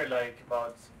not clear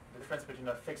about the difference between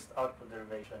a fixed output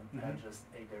derivation and just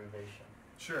a derivation.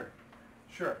 Sure,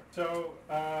 sure. So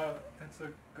that's a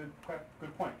good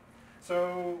point.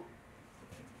 So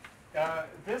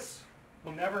this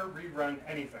will never rerun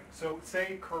anything. So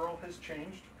say curl has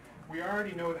changed. We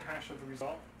already know the hash of the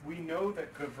result. We know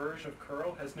that the version of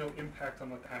curl has no impact on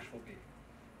what the hash will be,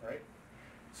 right?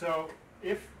 So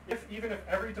even if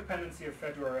every dependency of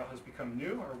FedURL has become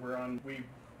new, or we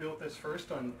built this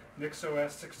first on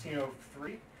NixOS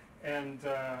 1603, and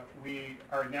we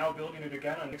are now building it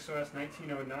again on NixOS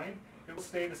 1909, it will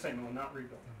stay the same. It will not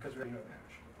rebuild because we already know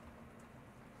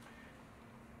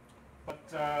the hash.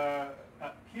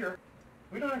 But here,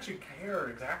 we don't actually care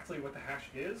exactly what the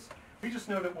hash is. We just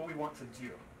know that what we want to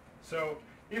do. So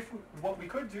what we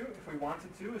could do, if we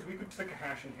wanted to, is we could stick a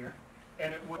hash in here,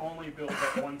 and it would only build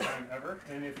at one time ever.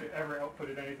 And if it ever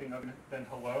outputted anything other than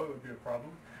hello, it would be a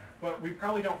problem. But we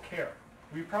probably don't care.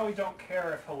 We probably don't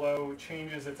care if hello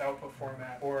changes its output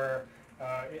format or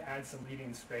it adds some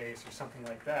leading space or something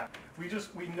like that. We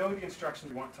know the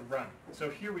instructions we want to run. So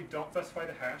here we don't specify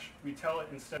the hash. We tell it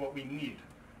instead what we need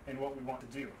and what we want to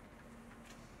do.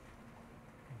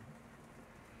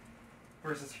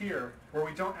 Versus here, where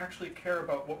we don't actually care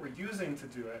about what we're using to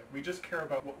do it, we just care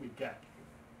about what we get.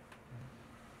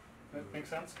 That make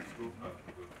sense? Can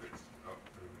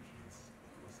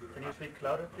you speak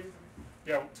louder, please?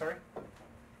 Yeah, sorry?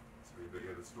 The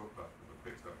store path of the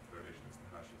fixed up derivation is the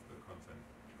hash is the content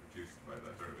produced by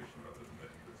that derivation rather than the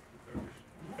derivation.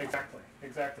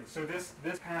 Exactly. So this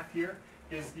path here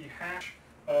is the hash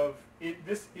of it.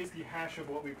 This is the hash of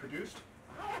what we produced.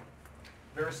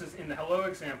 Versus in the hello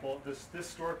example, this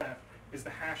store path is the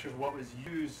hash of what was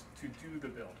used to do the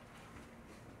build.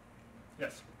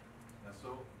 Yes? Yeah,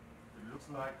 so it looks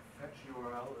like fetch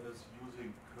URL is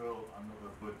using curl under the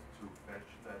hood to fetch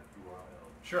that URL.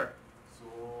 Sure. So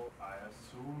I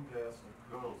assume there's a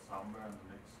curl somewhere in the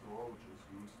next store which is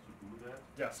used to do that.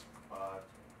 Yes. But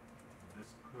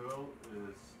this curl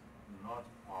is not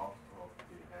part of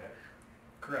the hash.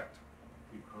 Correct.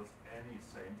 Because any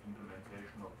same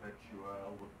implementation of fetch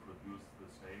URL would produce the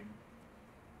same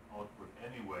output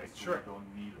anyway, so Sure. we don't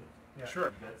need it. Yeah. Sure.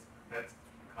 That's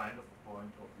kind of the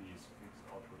point of these fixed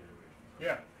output derivations.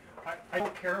 Yeah. I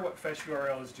don't care what fetch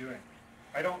URL is doing.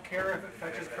 I don't care if it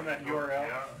fetches from that URL. I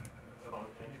don't care about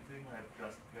anything, I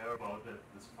just care about that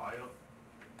this file.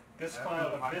 This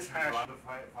file of this hash. The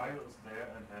file is there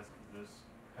and has this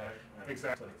hash. And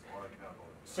Exactly. That's all I care about.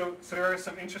 So there are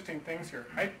some interesting things here.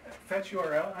 Fetch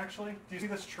URL actually, do you see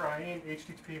this trying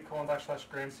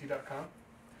http://gramc.com?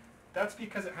 That's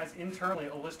because it has internally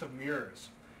a list of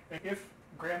mirrors. And if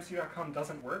gramc.com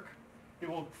doesn't work, it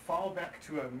will fall back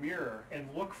to a mirror and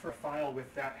look for a file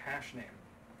with that hash name.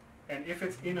 And if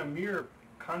it's in a mirror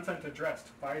content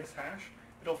addressed by this hash,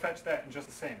 it'll fetch that in just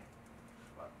the same.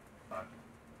 But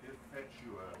if fetch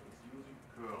URL is using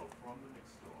curl from the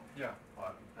next store, Yeah.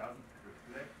 but it doesn't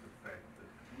reflect the fact that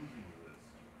it's using this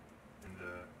in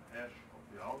the hash of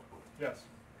the output, Yes.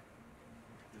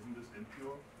 isn't this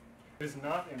impure? It is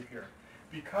not impure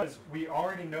because we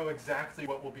already know exactly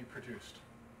what will be produced.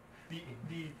 The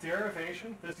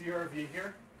derivation, this DRV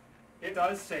here, it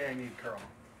does say I need curl,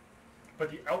 but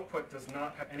the output does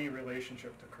not have any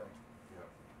relationship to curl. Yeah.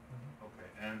 Okay,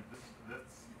 and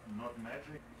that's not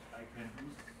magic. I can do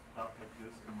stuff like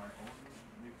this in my own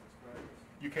Nix experiments.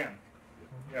 You can.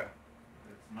 Yeah.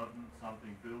 It's not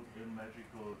something built in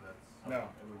magical. That's No.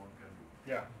 something everyone can do.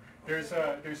 Yeah. There's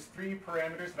 3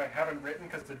 parameters that I haven't written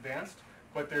because it's advanced,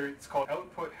 but it's called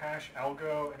output hash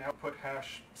algo and output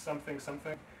hash something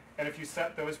something, And if you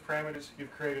set those parameters,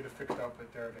 you've created a fixed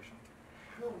output derivation.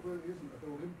 Curl really isn't a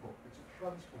build input, it's a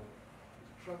transport.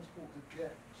 It's a transport to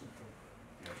get something.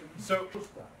 So,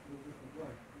 Trust that in a different way.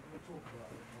 We're going to talk about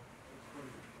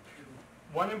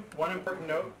it. one important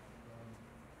note,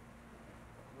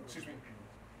 excuse me,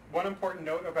 one important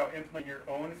note about implementing your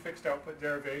own fixed output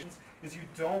derivations is you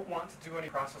don't want to do any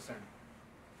processing.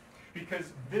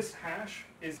 Because this hash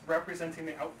is representing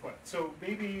the output. So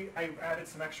maybe I've added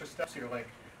some extra steps here, like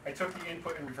I took the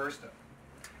input and reversed it.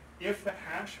 If the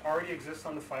hash already exists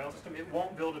on the file system, it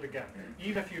won't build it again,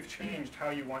 even if you've changed how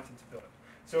you wanted to build it.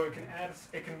 So it can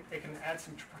add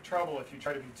some trouble if you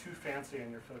try to be too fancy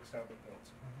in your fixed output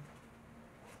builds.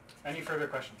 Any further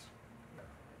questions?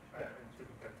 I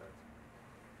didn't get that.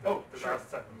 Oh, The sure. last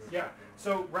sentence. Yeah.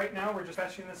 So right now we're just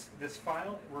fetching this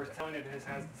file. We're telling it has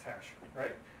this hash,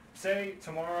 right? Say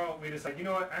tomorrow we decide, you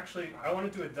know what? Actually, I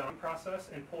want to do a dump process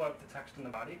and pull out the text in the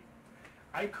body.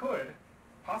 I could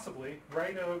possibly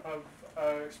write a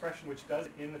expression which does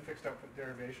it in the fixed output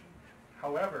derivation.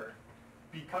 However,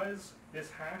 because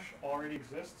this hash already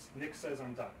exists, Nix says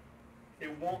I'm done.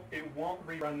 It won't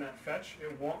rerun that fetch.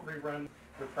 It won't rerun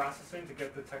the processing to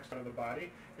get the text out of the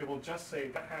body. It will just say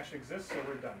that hash exists, so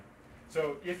we're done.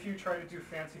 So if you try to do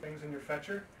fancy things in your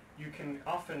fetcher, you can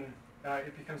often,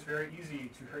 it becomes very easy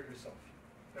to hurt yourself.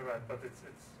 Yeah, right, but it's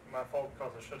my fault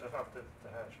because I should have updated the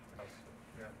hash. Because,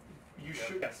 yeah. You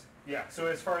should, yes, yeah. So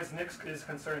as far as Nix is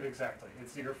concerned, exactly,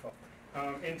 it's your fault.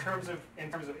 In terms of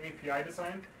API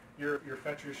design, your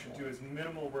fetchers should do as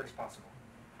minimal work as possible.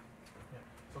 Yeah.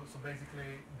 So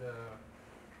basically the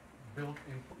build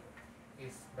input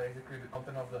is basically the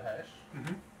content of the hash,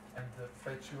 and the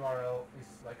fetch URL is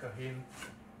like a hint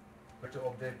where to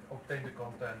obtain the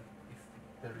content if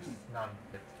there is none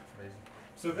yet, basically.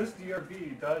 So this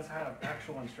DRB does have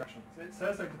actual instructions. It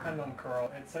says I depend on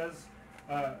curl. It says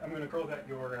I'm going to curl that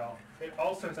URL. It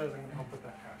also says I'm going to help with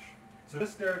that hash. So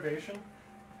this derivation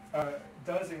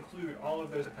does include all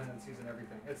of those dependencies and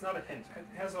everything. It's not a hint. It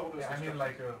has all those. Yeah, I mean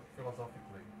like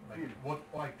philosophically. Like what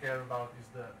I care about is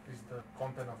the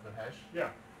content of the hash.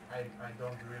 Yeah. I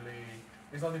don't really.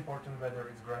 It's not important whether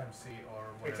it's Graham C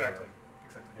or whatever. Exactly.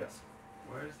 Exactly. Yes.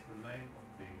 Where is the name of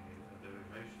the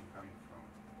derivation coming from?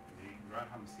 The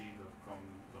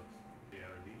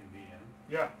grahamc.com.drd in the end?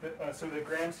 Yeah. So the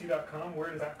grahamc.com, where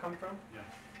does that come from? Yeah.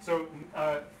 So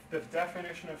the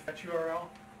definition of fetch URL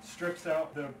strips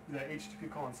out the HTTP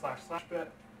 //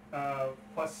 bit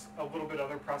plus a little bit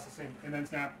other processing, and then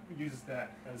Snap uses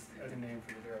that as a name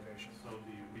for the derivation. So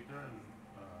the return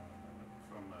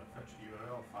from a fetch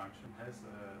URL function has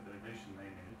a derivation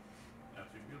name in it,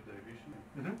 attribute derivation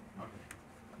name. Okay.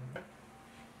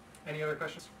 Any other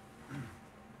questions?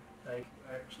 Like,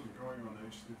 Actually going on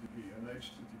HTTP, and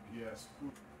HTTPS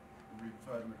could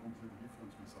return a completely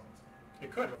different result.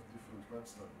 It could. Of different web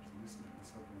servers listening to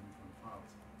several different files.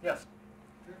 Yes.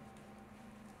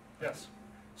 Yes.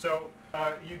 So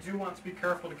you do want to be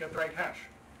careful to get the right hash.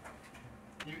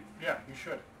 You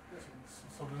should.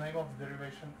 So the name of the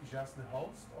derivation is just the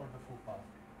host or the full path?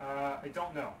 I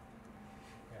don't know.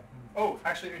 Yeah. Oh,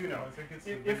 actually, I do know. I think it's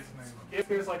If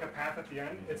there's like a path at the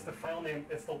end, it's the file name.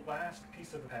 It's the last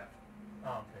piece of the path.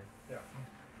 Oh, okay. Yeah.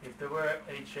 if there were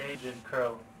a change in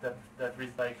curl that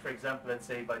reads like, for example, let's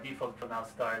say by default curl now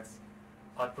starts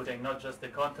outputting not just the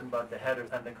content but the headers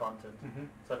and the content.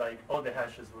 So like all the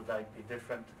hashes would like be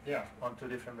different on two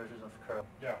different versions of curl.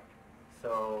 Yeah.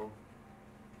 So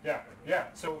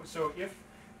So if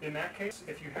in that case,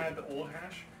 if you had the old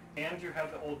hash and you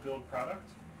had the old build product,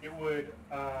 it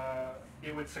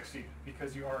would succeed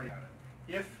because you already had it.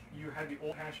 If you had the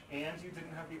old hash and you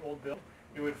didn't have the old build,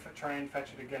 it would try and fetch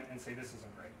it again and say this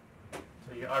isn't great.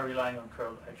 So you are relying on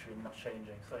curl actually not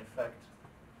changing. So in fact,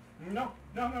 No.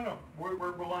 We're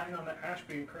relying on that hash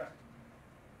being correct.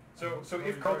 So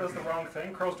if curl does the wrong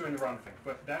thing, curl's doing the wrong thing.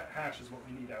 But that hash is what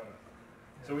we need out of it.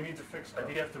 So we need to fix curl.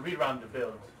 but you have to rerun the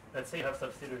build. Let's say you have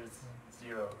substituted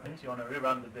 0, and you want to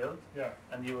rerun the build,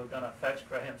 and you were gonna fetch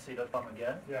grahamc.com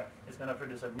again. Yeah. It's gonna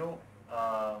produce a new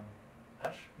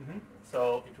hash,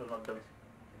 so it will not build.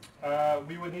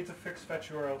 We would need to fix fetch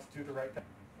URL to do the right thing.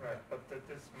 Right, but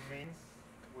this means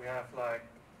we have like,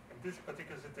 in this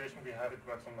particular situation, we have it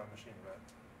works on my machine, right?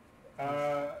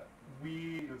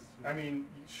 I mean,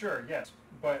 sure, yes,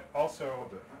 but also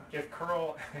if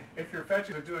curl, if your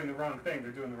fetches are doing the wrong thing,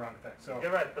 they're doing the wrong thing. So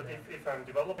You're right, but if I'm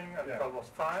developing and curl was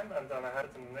fine, and then I had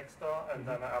it in the next door, and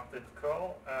then I update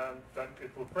curl, and then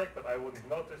it would break, but I wouldn't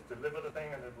notice, deliver the thing,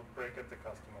 and it would break at the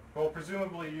customer. well,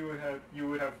 presumably you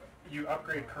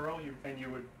upgrade curl and you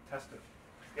would test it.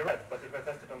 You're right, but if I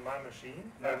test it on my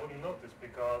machine, I wouldn't notice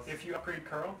because... If you upgrade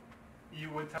curl, you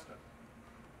would test it.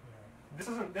 This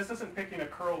isn't picking a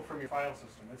curl from your file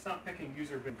system. It's not picking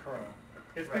user bin curl.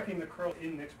 It's Right. picking the curl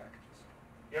in Nix packages.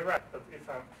 You're right, but if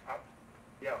I'm up,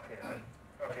 yeah, okay,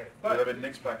 okay. But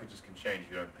Nix packages can change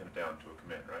if you don't pin it down to a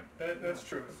commit, right? That's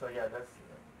true. So yeah, that's.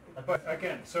 But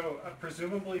again, so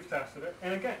presumably you've tested it.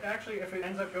 And again, actually, if it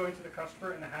ends up going to the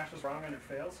customer and the hash is wrong and it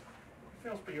fails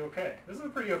pretty okay. This is a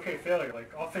pretty okay failure,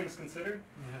 like all things considered.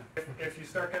 Yeah. If you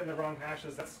start getting the wrong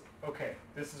hashes, that's okay.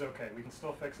 This is okay. We can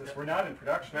still fix this. We're not in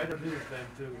production. Better news than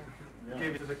to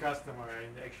give it to the customer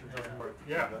and it actually doesn't work.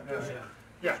 Yeah.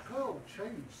 Yeah. It's curl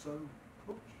changed so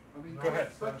much. I mean, Go ahead.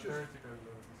 that's just,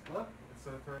 what? It's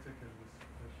a theoretical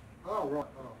discussion. Oh, right.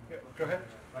 Oh. Yeah, go ahead.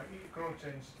 Like curl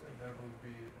change, there will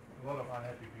be a lot of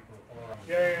unhappy people all around.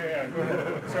 Yeah. Go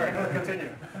ahead. Sorry,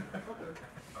 continue.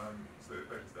 So if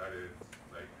I just added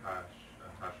like hash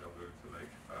and hash elbow to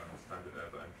like standard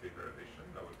error and clear derivation,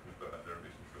 that would convert that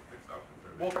derivation to a fixed output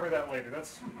derivation. We'll cover that later.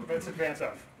 That's advanced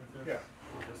F. Yeah.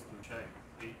 Just to check,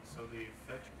 so the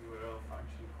fetch URL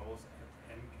function calls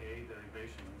MK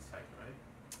derivation inside,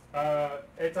 right?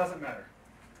 It doesn't matter.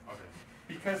 Okay.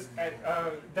 Because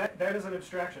that is an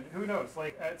abstraction. Who knows?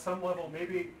 Like at some level,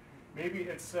 maybe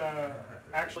it's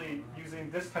actually using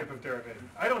this type of derivation.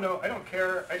 I don't know. I don't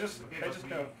care. I just know. We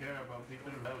care about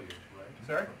return values, right?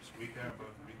 Sorry? We care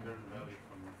about return value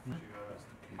from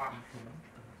URLs.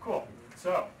 Cool.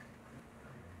 So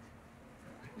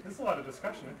there's a lot of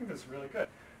discussion. I think this is really good.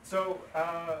 So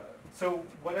so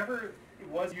whatever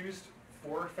was used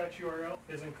for fetch URL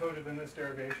is encoded in this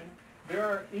derivation. There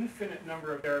are infinite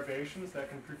number of derivations that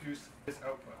can produce this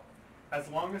output. As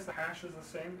long as the hash is the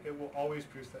same, it will always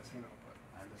produce that same output.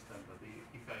 I understand, but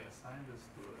if I assign this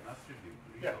to an attribute,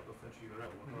 Yeah. result of fetch URL,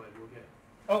 what will I get?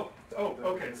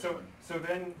 Okay. So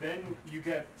then you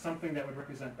get something that would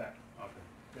represent that. Okay.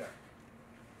 Yeah.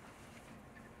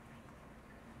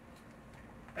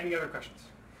 Any other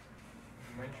questions?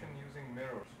 You mentioned using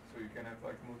mirrors, so you can have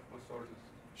like multiple sources.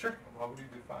 Sure. How would you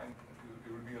define?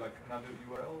 It would be like another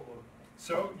URL or?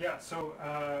 So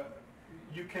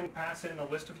you can pass in a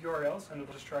list of URLs and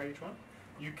it'll just try each one.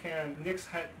 You can, Nix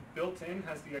built-in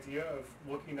has the idea of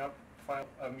looking up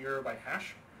a mirror by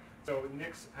hash. So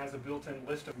Nix has a built-in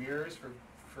list of mirrors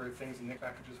for things in Nix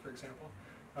packages, for example.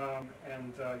 So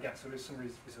there's some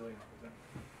resilience with that.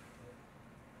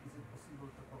 Is it possible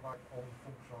to provide all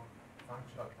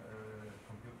function that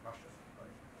compute hashes,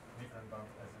 like different than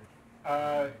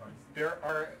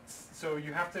So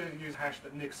you have to use hash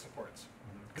that Nix supports.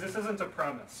 Because this isn't a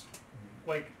promise.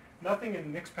 Like, nothing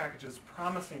in Nix packages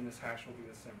promising this hash will be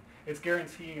the same. It's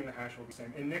guaranteeing the hash will be the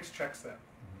same. And Nix checks that.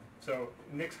 So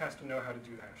Nix has to know how to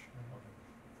do the hash.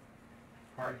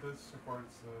 Alright, this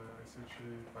supports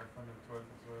essentially 512 as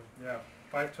well. Yeah,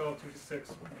 512,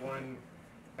 256, 1.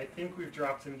 I think we've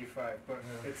dropped into 5, but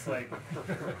it's like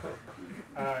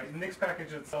Nix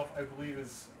package itself, I believe,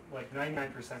 is like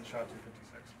 99% SHA-256.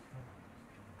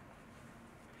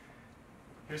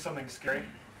 Here's something scary.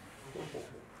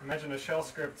 Imagine a shell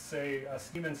script, say a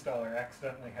Steam installer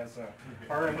accidentally has a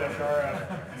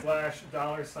rm-rf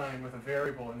 /$ with a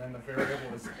variable, and then the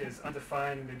variable is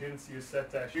undefined, and they didn't see a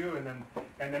set-u, and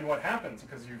then what happens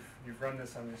because you've run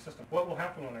this on your system? What will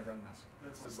happen when I run this?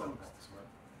 That's the sandbox, right?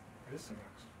 It is sandbox.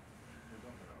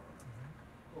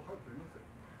 Well, hopefully nothing.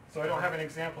 So I don't have an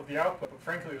example of the output, but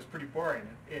frankly it was pretty boring.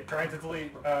 It tried to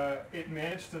delete, it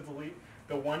managed to delete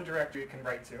the one directory it can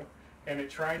write to, and it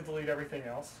tried to delete everything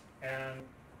else, and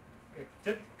it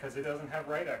didn't, because it doesn't have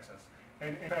write access.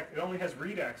 And in fact, it only has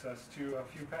read access to a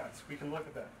few paths. We can look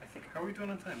at that. I think, how are we doing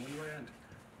on time? When do I end?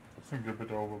 I think a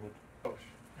bit over, but...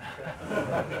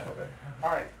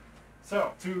 All right.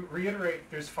 So to reiterate,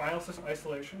 there's file system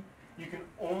isolation. You can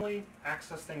only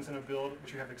access things in a build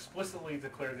which you have explicitly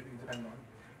declared that you depend on.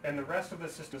 And the rest of the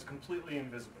system is completely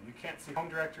invisible. You can't see home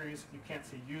directories, you can't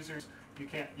see users, you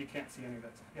can't see any of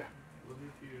that stuff. Yeah. What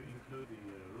if you include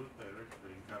the root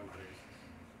directory in curly braces?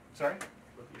 Sorry?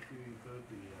 But if you include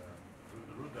the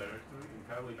root directory in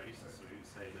curly braces, so you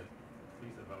say that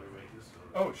please evaluate this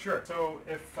or... Oh, sure. So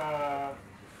if,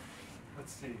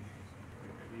 let's see.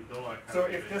 The So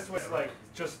if this was like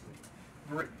just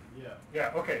root. Yeah.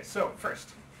 Yeah, okay. So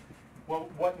first, well,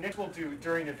 what Nix will do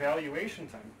during evaluation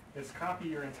time is copy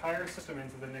your entire system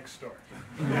into the Nix store.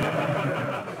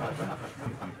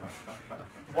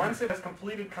 Once it has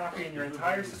completed copying your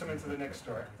entire system into the Nix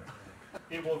store,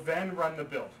 it will then run the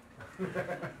build.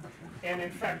 And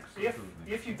in fact,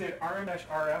 if you did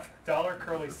rm-rf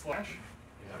 $/,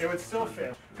 it would still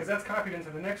fail, because that's copied into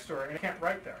the Nix store and it can't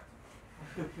write there.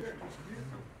 If it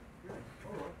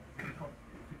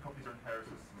copies your entire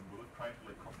system, will it try to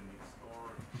like copy Nix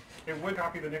store? It would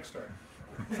copy the Nix store.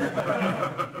 To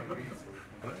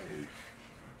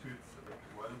its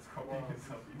it's copying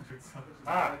itself into itself.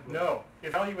 Ah, no.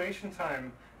 Evaluation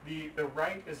time, the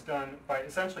write is done by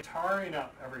essentially tarring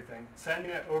up everything,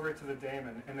 sending it over to the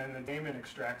daemon, and then the daemon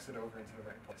extracts it over into the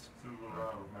right place. So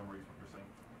memory is what you're saying?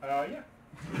 Yeah.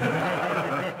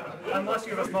 Unless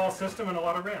you have a small system and a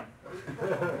lot of RAM.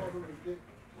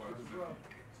 What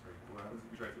happens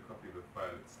if you try to copy the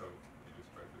file itself? You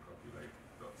just try to copy like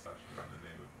 .slash and the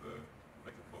name of the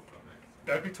like default.next.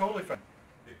 That'd be totally fine.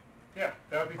 Okay. Yeah,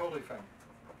 that would be totally fine.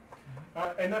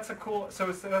 And that's a cool,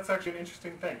 so that's actually an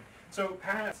interesting thing. So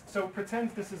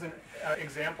pretend this is an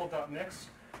example.nix.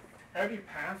 Every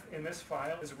path in this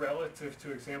file is relative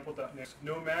to example.nix,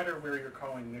 no matter where you're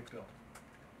calling nix build.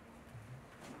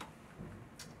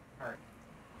 All right.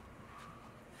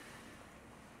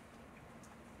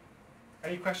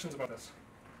 Any questions about this?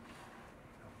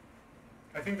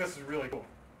 I think this is really cool.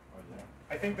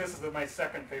 I think this is my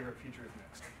second favorite feature of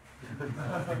Next.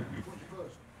 What's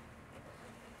first?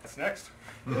 That's next.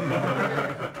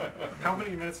 How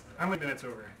many minutes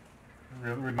over?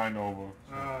 We're 9 over.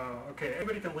 Okay,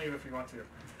 anybody can leave if you want to.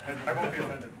 And I won't be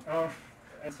offended.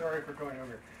 And sorry for going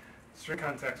over. String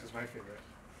context is my favorite.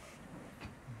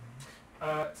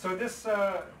 So this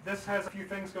has a few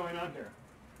things going on here.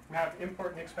 We have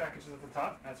import Nix packages at the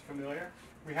top, that's familiar.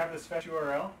 We have this fetch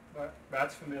URL,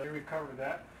 that's familiar, we've covered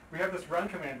that. We have this run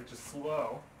command, which is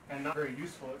slow and not very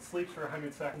useful. It sleeps for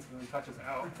 100 seconds and then touches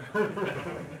out.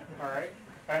 All right,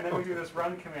 and then we do this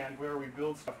run command where we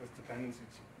build stuff with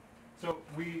dependencies. So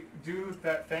we do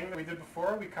that thing that we did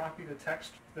before. We copy the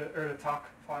text or the talk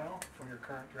file from your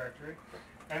current directory,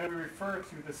 and then we refer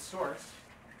to the source,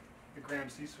 the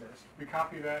gramc source. We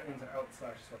copy that into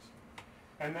out/source.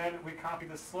 And then we copy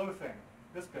the slow thing,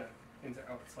 this bit, into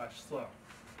out/slow.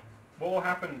 What will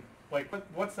happen, like,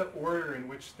 what's the order in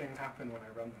which things happen when I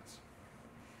run this?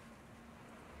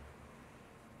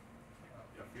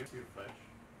 First you fetch.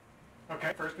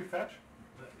 Okay, first we fetch.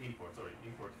 Import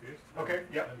first. Okay,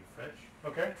 yep. Then you fetch.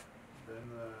 Okay. Then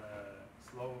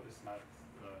slow is not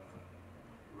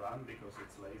run because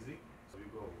it's lazy, so you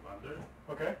go under.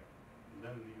 Okay. And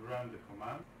then you run the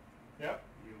command. Yep.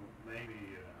 You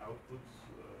maybe output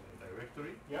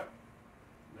directory. Yep.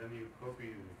 Then you copy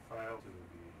the file to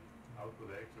the output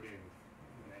directory and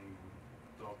name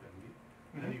talk and lead.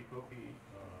 Then you copy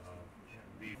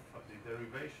the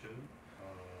derivation,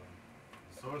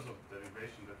 the source of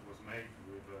derivation that was made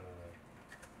with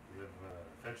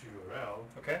fetch URL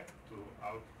Okay. to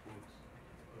output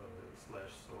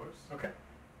 /source. Okay.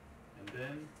 And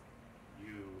then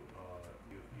you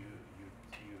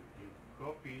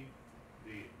copy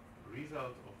the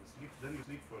result of the sleep. Then you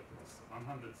sleep for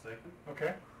 100 seconds.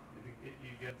 Okay.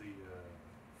 You get the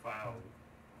file.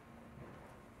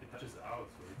 It touches out,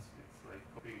 so it's like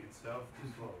copying itself too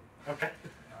slow. Okay.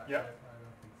 Yeah. I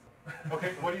don't think so.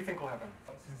 Okay. What do you think will happen?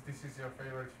 Since this is your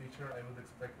favorite feature, I would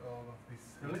expect all of this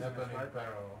Really? to happen in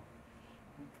parallel.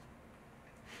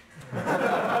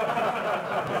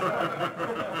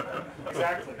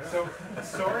 Exactly. So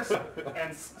source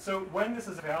and so when this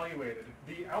is evaluated,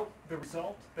 the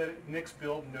result that Nix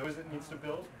build knows it needs to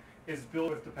build is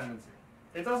build with dependency.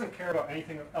 It doesn't care about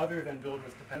anything other than build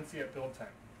with dependency at build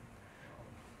time.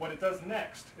 What it does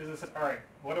next is it says, all right,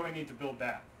 what do I need to build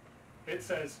that? It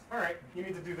says, all right, you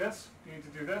need to do this, you need to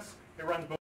do this. It runs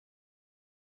both.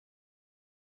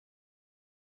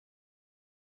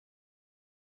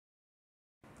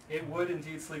 It would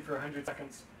indeed sleep for 100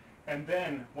 seconds. And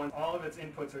then, once all of its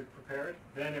inputs are prepared,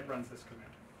 then it runs this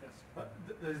command. Yes? But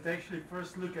does it actually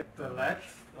first look at the let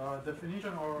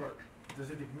definition, or does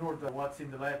it ignore what's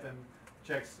in the let and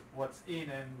checks what's in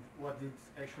and what it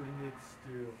actually needs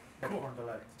to perform the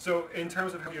let? So in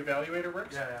terms of how the evaluator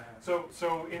works? Yeah.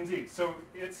 So indeed. So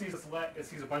it sees this let, it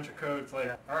sees a bunch of code, it's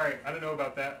like, all right, I don't know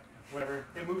about that, whatever.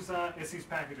 It moves on, it sees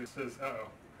packages, says, uh-oh.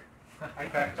 I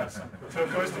packages. So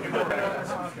it goes to import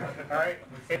packages. All right?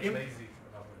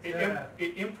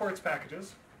 It imports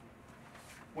packages.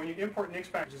 When you import Nix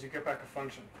packages, you get back a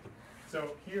function.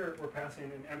 So here we're passing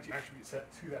an empty attribute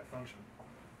set to that function.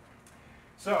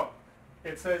 So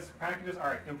it says packages, all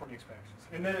right, import Nix packages.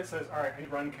 And then it says, all right, I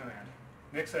need run command.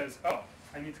 Nix says, oh,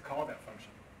 I need to call that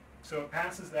function. So it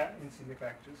passes that into Nix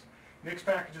packages. Nix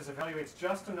packages evaluates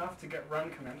just enough to get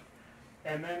run command.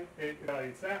 And then it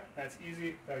evaluates that, that's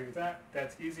easy, evaluates that,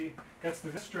 that's easy. Gets to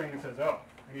this string and says, oh,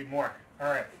 I need more. All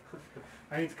right,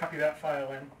 I need to copy that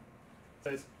file in.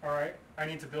 Says, all right, I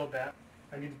need to build that,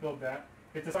 I need to build that.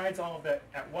 It decides all of that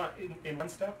at in one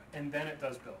step, and then it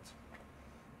does builds.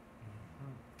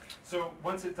 So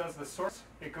once it does the source,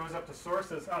 it goes up to source,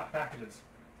 says, packages.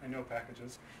 I know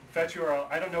packages. Fetch URL,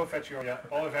 I don't know fetch URL yet,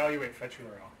 I'll evaluate fetch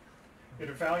URL. It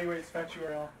evaluates fetch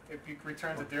URL. It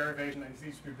returns a derivation that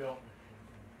needs to be built.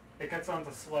 It gets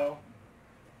onto slow.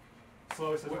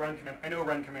 Slow says run command. I know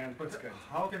run command, but it's good.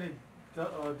 How can it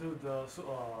do the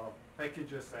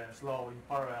packages and slow in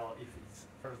parallel if it's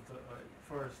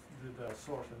first do the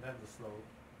source and then the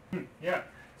slow? Yeah.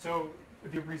 So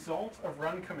the result of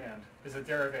run command is a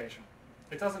derivation.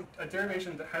 It doesn't. A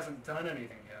derivation that hasn't done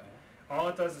anything yet. All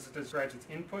it does is it describes its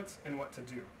inputs and what to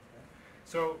do.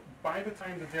 So by the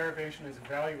time the derivation is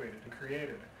evaluated and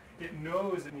created, it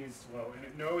knows it needs slow and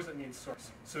it knows it needs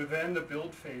source. So then the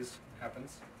build phase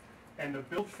happens, and the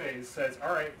build phase says,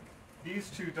 all right,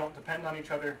 these two don't depend on each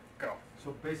other, go.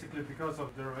 So basically because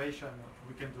of derivation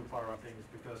we can do parallel things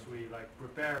because we like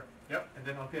prepare and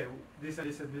then okay, this and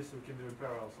this and this we can do in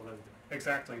parallel, so let's do it.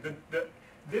 Exactly.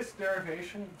 This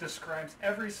derivation describes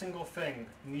every single thing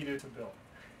needed to build.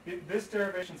 This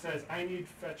derivation says I need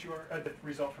fetch URL, the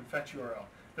result from fetch URL.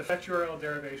 The fetch URL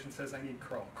derivation says I need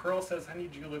curl. Curl says I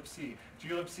need glibc.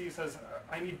 Glibc says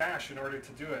I need bash in order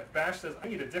to do it. Bash says I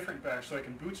need a different bash so I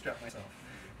can bootstrap myself.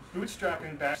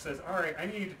 Bootstrapping bash says, all right, I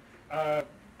need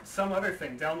some other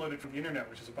thing downloaded from the internet,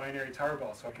 which is a binary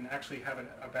tarball, so I can actually have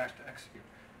a bash to execute.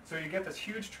 So you get this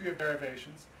huge tree of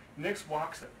derivations. Nix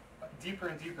walks it deeper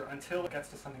and deeper until it gets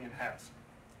to something it has.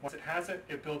 Once it has it,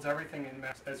 it builds everything in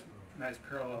as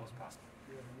parallel as possible.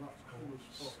 Yeah, and that's cool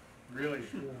as fuck. Really?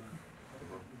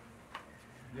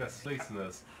 Yes,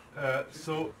 laziness.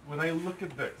 So when I look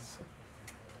at this,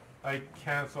 I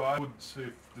would say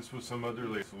if this was some other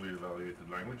lazily evaluated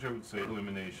language, I would say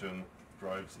elimination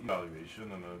drives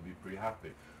evaluation and I'd be pretty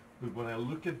happy. But when I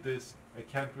look at this, I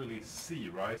can't really see,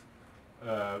 right,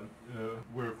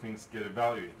 where things get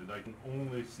evaluated. I can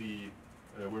only see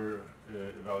where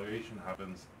evaluation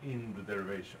happens in the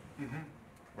derivation,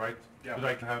 right? Yeah. But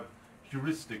I can have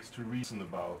heuristics to reason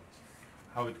about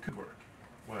how it could work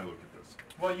when I look at this.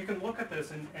 Well, you can look at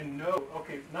this and know,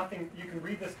 okay, nothing, you can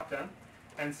read this top down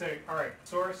and say, all right,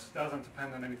 source doesn't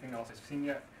depend on anything else I've seen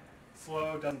yet.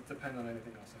 Slow doesn't depend on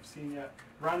anything else I've seen yet.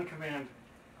 Run command,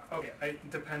 okay,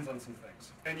 it depends on some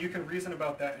things. And you can reason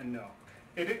about that and know.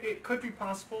 It could be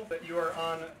possible that you are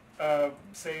on,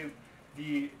 say,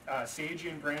 the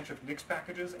Sagian branch of Nix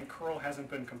packages and curl hasn't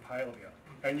been compiled yet.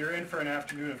 And you're in for an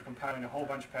afternoon of compiling a whole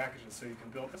bunch of packages so you can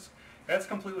build this. That's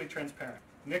completely transparent.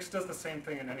 Nix does the same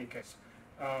thing in any case.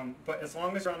 But as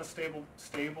long as you're on a stable,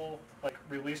 like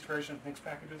released version of Nix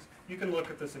packages, you can look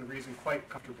at this and reason quite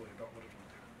comfortably about what it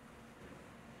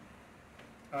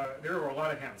will do. There were a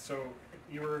lot of hands, so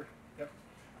you were, yep.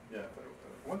 Yeah,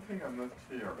 one thing I'm not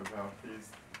clear about is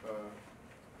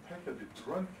package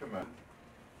run command.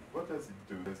 What does it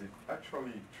do? Does it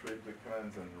actually treat the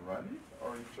commands and run it,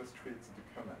 or it just treats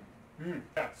the command?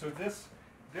 Yeah, so this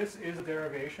is a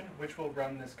derivation which will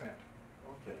run this command.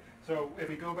 Okay. So if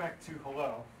we go back to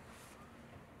hello,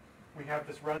 we have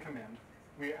this run command.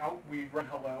 We run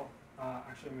hello.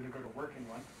 Actually, I'm going to go to working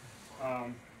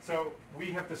one. So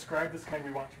we have described this command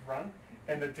we want to run,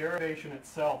 and the derivation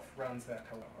itself runs that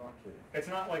hello. Okay. It's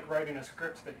not like writing a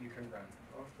script that you can run.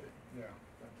 Okay. Yeah.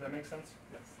 Does that make sense?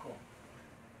 Yes. Cool.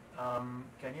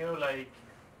 Can you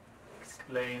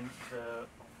explain the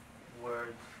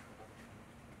word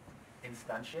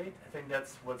instantiate? I think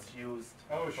that's what's used.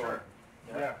 Oh, for, sure.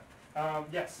 Yeah.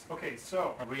 Yes. Okay.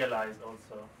 So. And realize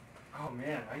also. Oh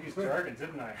man, I used jargon,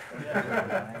 didn't I?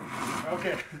 Yeah.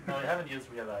 Okay. No, I haven't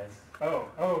used realize. Oh.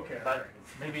 Okay. But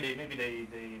maybe they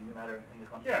matter in the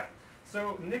context. Yeah.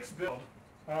 So Nix build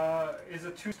is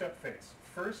a two-step phase.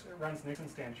 First, it runs Nix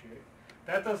instantiate.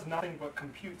 That does nothing but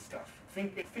compute stuff.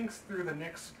 It thinks through the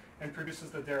Nix and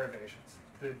produces the derivations,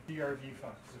 the DRV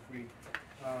functions. If we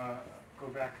go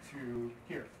back to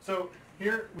here. So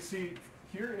here we see,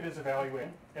 here it is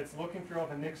evaluating. It's looking through all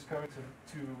the Nix code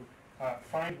to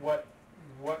find what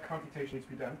computation needs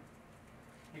to be done.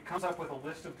 It comes up with a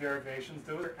list of derivations.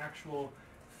 Those are actual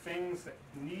things that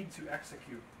need to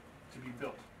execute to be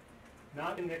built.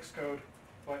 Not in Nix code,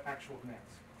 but actual commands.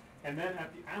 And then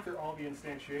after all the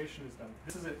instantiation is done,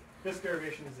 this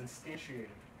derivation is instantiated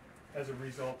as a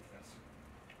result of this.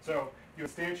 So you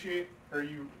instantiate, or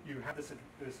you have this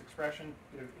expression,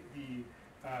 the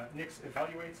Nix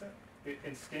evaluates it, it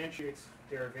instantiates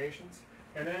derivations,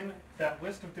 and then that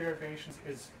list of derivations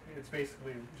it's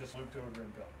basically just looped over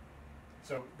and built.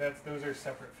 So those are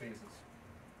separate phases.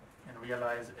 And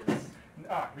realize is?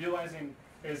 Realizing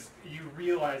is you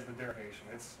realize the derivation.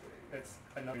 It's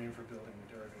another name for building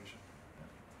the derivation.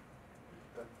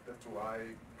 That's why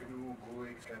GNU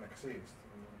GUIX can exist,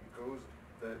 because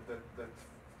that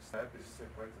step is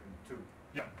separated in two.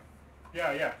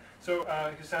 Yeah. So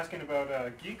he's asking about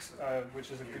Geeks,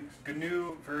 which is a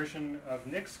GNU version of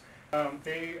Nix.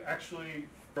 They actually,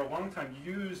 for a long time,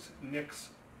 used Nix,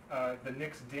 the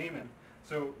Nix daemon.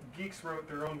 So geeks wrote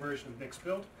their own version of Nix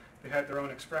build. They had their own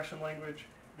expression language.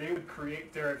 They would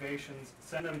create derivations,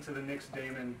 send them to the Nix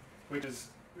daemon, which is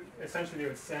essentially they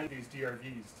would send these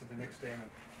DRVs to the Nix daemon,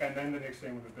 and then the Nix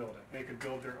daemon would build it. They could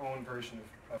build their own version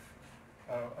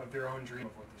of their own dream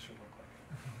of what this should look like.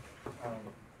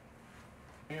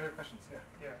 Any other questions? Yeah.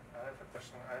 Yeah, I have a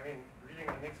question. I mean, reading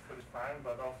a Nix code is fine,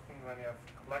 but often when you have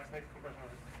complex Nix compression,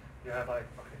 you have like,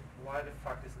 okay, why the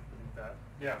fuck is it doing that?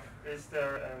 Yeah. Is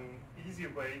there an easy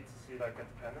way to see like a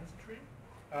dependency tree?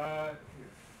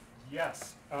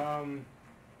 Yes.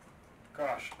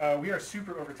 Gosh, we are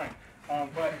super over time,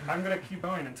 but I'm going to keep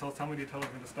going until somebody tells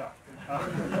me to stop.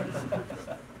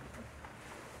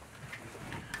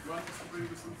 You want us to bring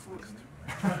this in first?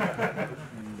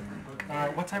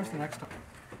 What time's the next time?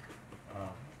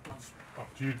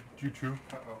 G2.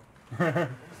 Uh-oh.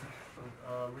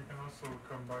 We can also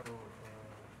come back to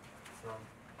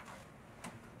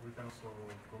we can also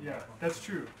go Yeah, back on that's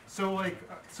true. So like,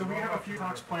 so we have a few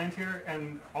talks planned here,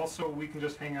 and also we can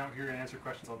just hang out here and answer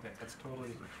questions all day. That's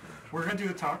totally. We're gonna do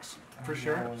the talks for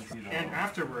sure, and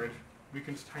afterward we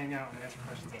can just hang out and answer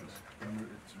questions all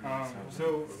day.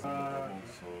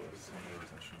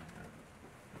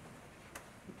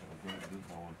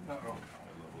 Uh-oh.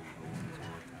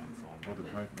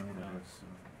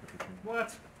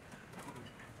 What?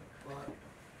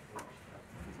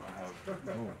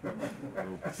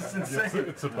 This is insane.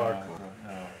 It's a bug.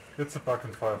 It's a bug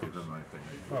in Firefox.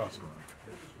 Oh.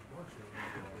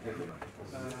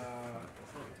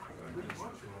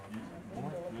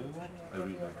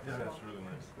 Yeah, that's really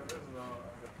nice.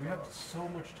 We have so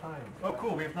much time. Oh,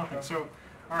 cool. We have nothing. So,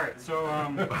 all right. So,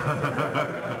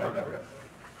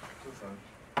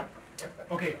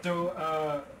 okay.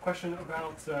 So, question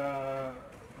about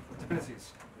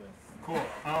dependencies. Cool.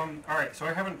 All right. So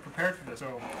I haven't prepared for this,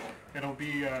 so it'll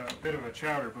be a bit of a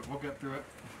chowder, but we'll get through it.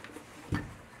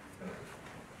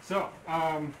 So,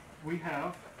 we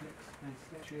have.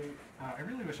 I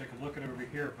really wish I could look it over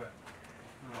here, but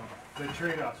the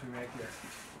trade-offs we make here.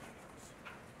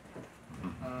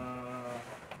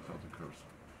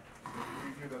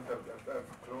 You don't have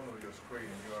clone of your screen.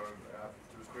 You have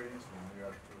two screens, and you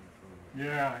have to.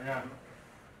 Yeah.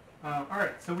 All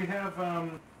right. So we have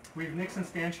we've Nix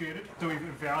instantiated. So we've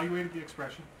evaluated the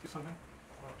expression. Do something.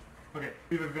 Okay.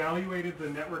 We've evaluated the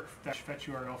network-fetch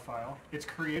URL file. It's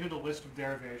created a list of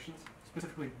derivations,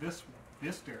 specifically this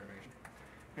derivation,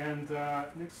 and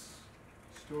Nix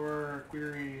store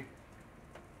query.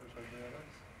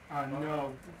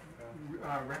 No.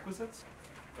 Requisites?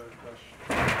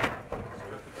 I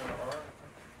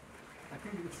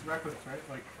think it's requisites, right?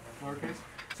 Like lowercase.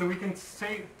 So we can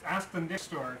say, ask the Nix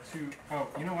store to. Oh,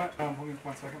 you know what? Hold me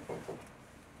 1 second. All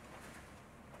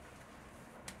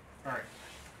right.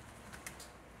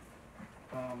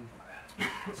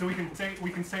 So we can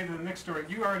say to the Nix store,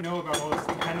 you already know about all this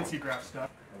dependency graph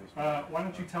stuff. Why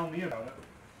don't you tell me about it?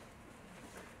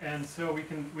 And so we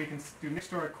can do Nix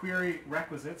store query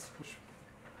requisites, which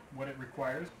what it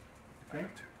requires, I think.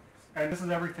 And this is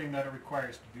everything that it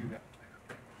requires to do that.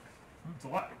 It's a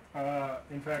lot.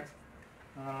 In fact,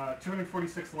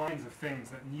 246 lines of things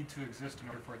that need to exist in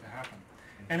order for it to happen.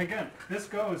 And again, this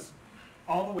goes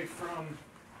all the way from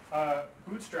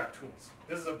bootstrap tools.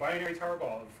 This is a binary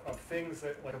tarball of things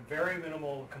that, like a very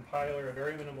minimal compiler, a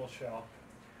very minimal shell,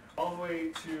 all the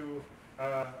way to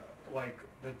like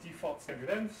the default standard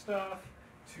end stuff,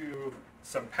 to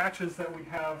some patches that we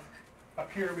have. Up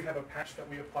here we have a patch that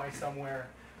we apply somewhere.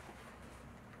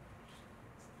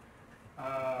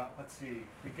 Let's see,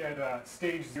 we get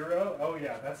stage 0. Oh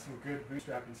yeah, that's some good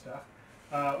bootstrapping stuff.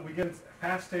 We get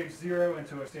past stage 0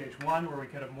 into a stage 1 where we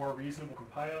get a more reasonable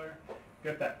compiler.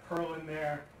 Get that Perl in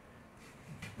there.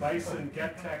 Bison,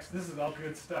 get text, this is all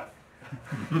good stuff.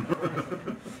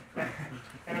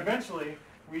 And eventually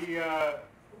we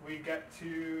get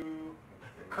to,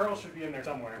 curl should be in there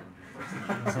somewhere.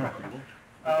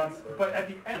 But at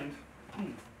the end,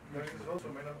 There is also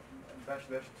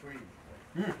 -3.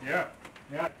 Yeah,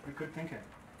 good thinking.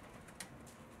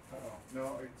 Uh-oh.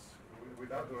 No, it's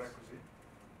without the requisite.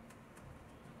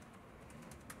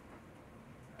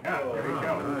 Yeah, there you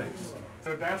go. Nice.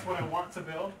 So that's what I want to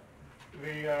build.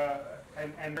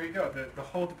 And there you go. The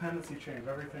whole dependency chain of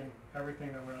everything that we're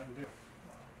going to do.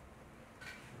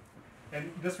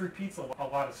 And this repeats a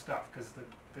lot of stuff because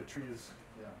the tree is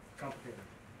complicated.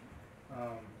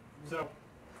 So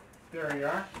there you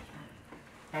are.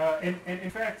 And in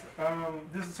fact,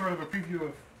 this is sort of a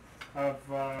preview of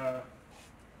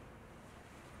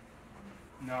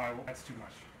no, that's too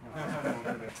much.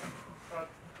 But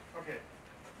okay,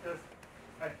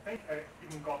 I think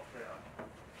even got there.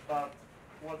 But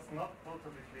what's not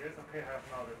totally clear is, okay, I have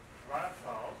now the drive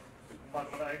file,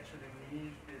 but what I actually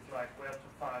need is like where to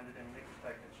find it in Nix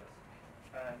packages.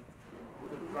 And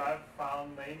the drive file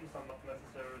names are not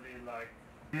necessarily like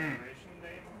derivation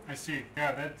name. I see.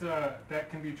 Yeah, that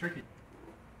can be tricky.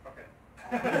 Okay.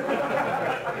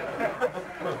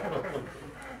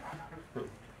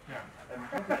 Yeah. And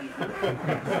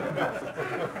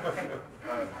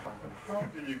how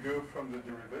do you go from the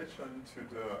derivation to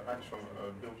the actual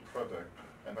built product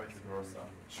and vice versa?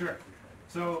 Sure.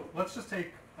 So let's just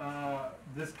take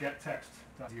this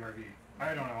getText.drv.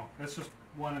 I don't know. That's just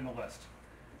one in the list.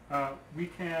 We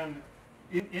can,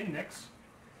 in Nix,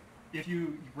 if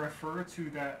you refer to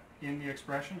that in the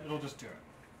expression, it'll just do it.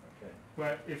 Okay.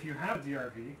 But if you have a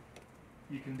DRV,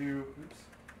 you can do,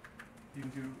 you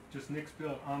can do just Nix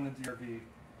build on the DRV,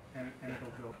 and it'll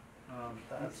build.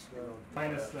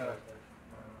 Minus the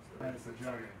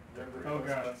jug. Oh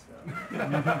gosh.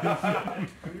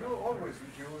 Do you always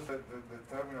use the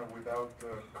terminal without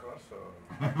the cursor?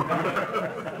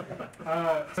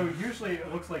 So usually it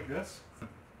looks like this,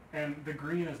 and the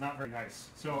green is not very nice.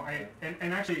 So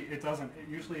and actually it doesn't. It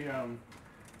usually the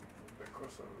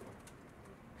cursor.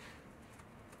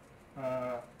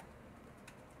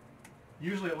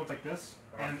 usually it looks like this,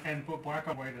 and black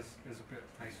on white is a bit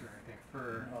nicer, I think.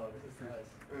 For this is nice.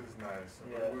 This is nice.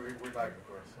 Yeah. We like the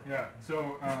cursor. yeah.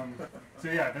 So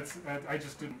so yeah, that's I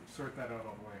just didn't sort that out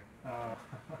all the way.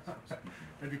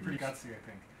 That'd be pretty gutsy, I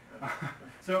think.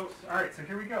 So all right, so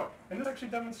here we go, and this actually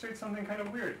demonstrates something kind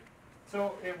of weird.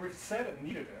 So we said it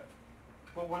needed it,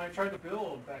 but when I tried to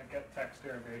build that getText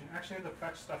derivation, I actually had to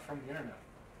fetch stuff from the internet.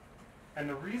 And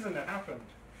the reason that happened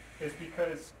is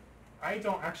because I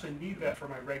don't actually need that for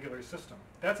my regular system.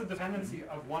 That's a dependency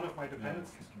of one of my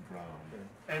dependencies.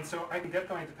 And so I can get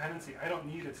my dependency. I don't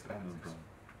need its dependencies.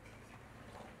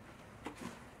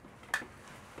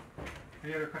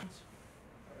 Any other questions?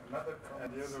 Another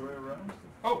comment. And the other way around?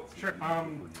 Oh, sure.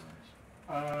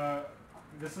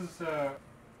 This is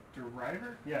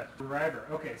deriver? Yeah, deriver.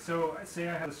 Okay, so say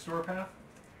I have a store path,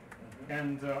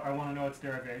 and I want to know its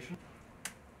derivation.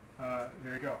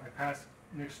 There you go. I pass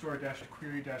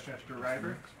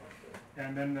nixstore-query-deriver,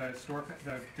 and then the store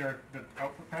the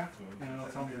output path, and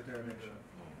it'll tell me the derivation.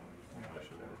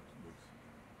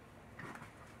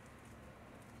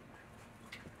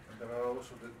 And there are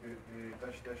also the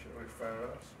dash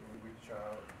referrers, which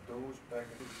are those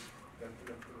packages that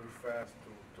refers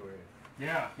to it.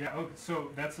 Yeah, yeah. Oh, so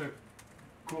that's a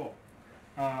cool.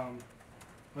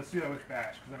 Let's do that with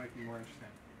bash because that might be more interesting.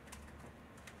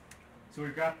 So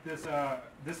we've got this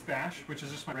this bash, which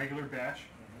is just my regular bash,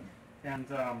 and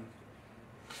oh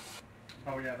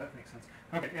yeah, that makes sense.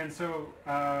 Okay, and so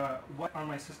what on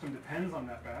my system depends on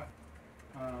that path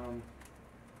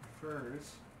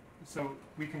refers. So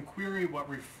we can query what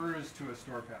refers to a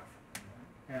store path,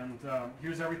 and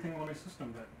here's everything on my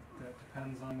system that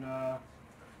depends on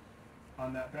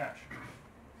that bash.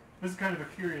 This is kind of a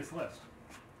curious list.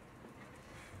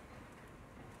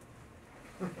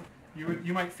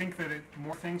 You might think that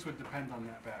more things would depend on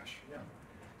that bash. Yeah.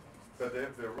 But they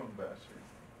have their own bash,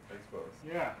 I suppose.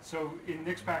 Yeah. So in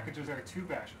Nix packages there are two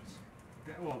bashes.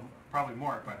 Well, probably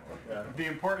more, but yeah. The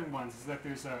important ones is that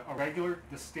there's a regular,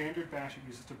 the standard bash it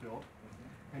uses to build,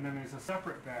 and then there's a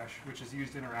separate bash which is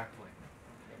used interactively.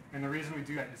 And the reason we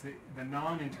do that is that the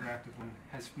non-interactive one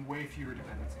has way fewer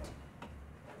dependencies.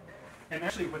 And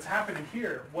actually what's happening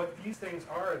here, what these things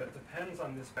are that depends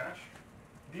on this bash,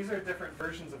 these are different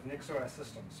versions of NixOS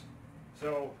systems.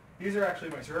 So these are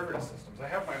actually my server systems. I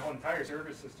have my whole entire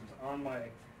server systems on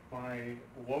my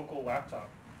local laptop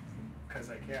because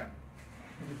I can.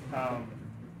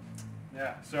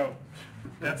 Yeah, so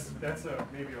that's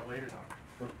maybe a later talk.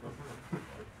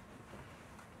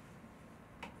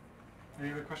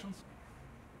 Any other questions?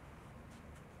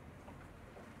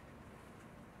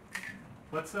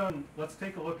 Let's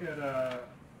take a look at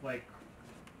like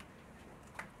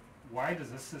why does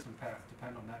this system path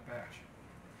depend on that bash?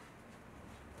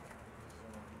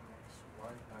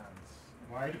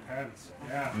 Why depends?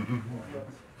 Yeah.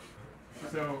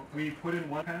 So we put in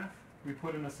one path, we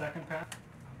put in a second path,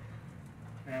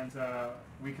 and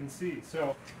we can see.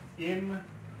 So in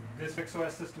this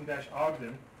NixOS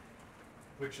system-ogden,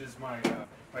 which is my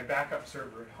my backup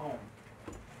server at home,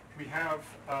 we have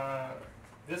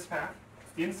this path.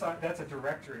 Inside, that's a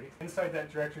directory. Inside that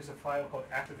directory is a file called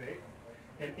activate,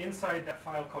 and inside that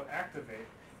file called activate,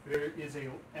 there is a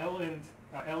ln-sfin,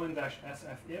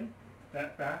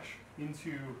 that bash,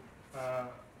 into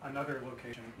another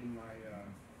location in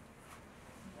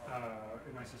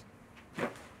my system.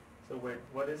 So wait,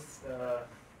 what is?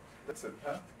 That's a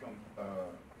path.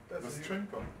 That's string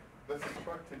that's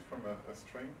extracted from a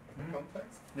string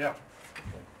context? Yeah.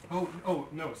 Oh,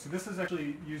 no, so this is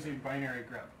actually using binary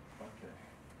grep.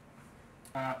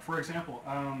 Okay. For example,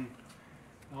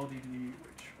 LDD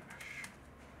which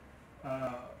bash.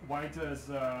 Why does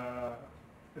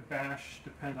bash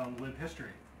depend on lib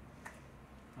history?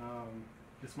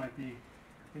 This might be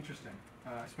interesting,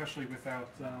 especially without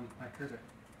Kurzit.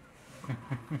 You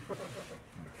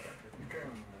can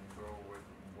go with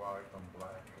white and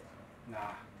black.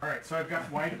 Nah. All right, so I've got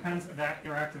why depends that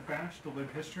interactive bash, the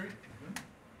lib history.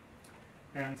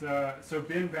 And so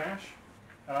bin bash,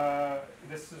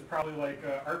 this is probably like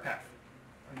RPath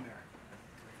in there.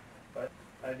 But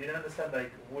I didn't understand,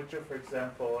 like, would you, for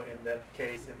example, in that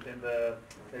case, in the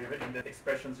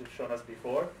expressions you've shown us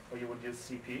before, where you would use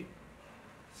CP,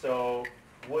 so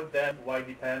would then y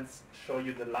depends show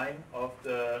you the line of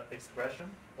the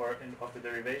expression or of the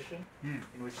derivation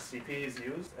in which CP is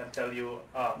used and tell you,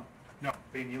 no,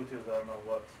 being utils are not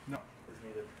what no is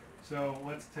needed? So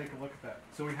let's take a look at that.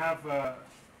 So we have,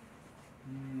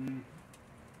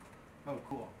 oh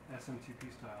cool,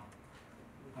 SMTP style.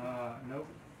 Nope.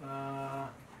 All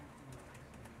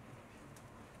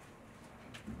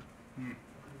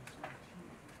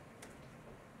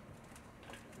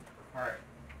right.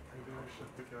 Maybe we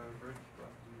should take a break.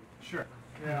 Sure.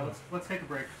 Yeah, let's take a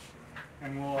break,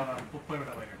 and we'll play with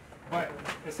that later. But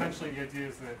essentially, the idea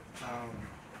is that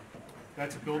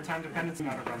that's a build time dependency,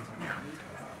 not a runtime.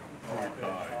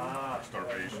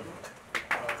 Starvation.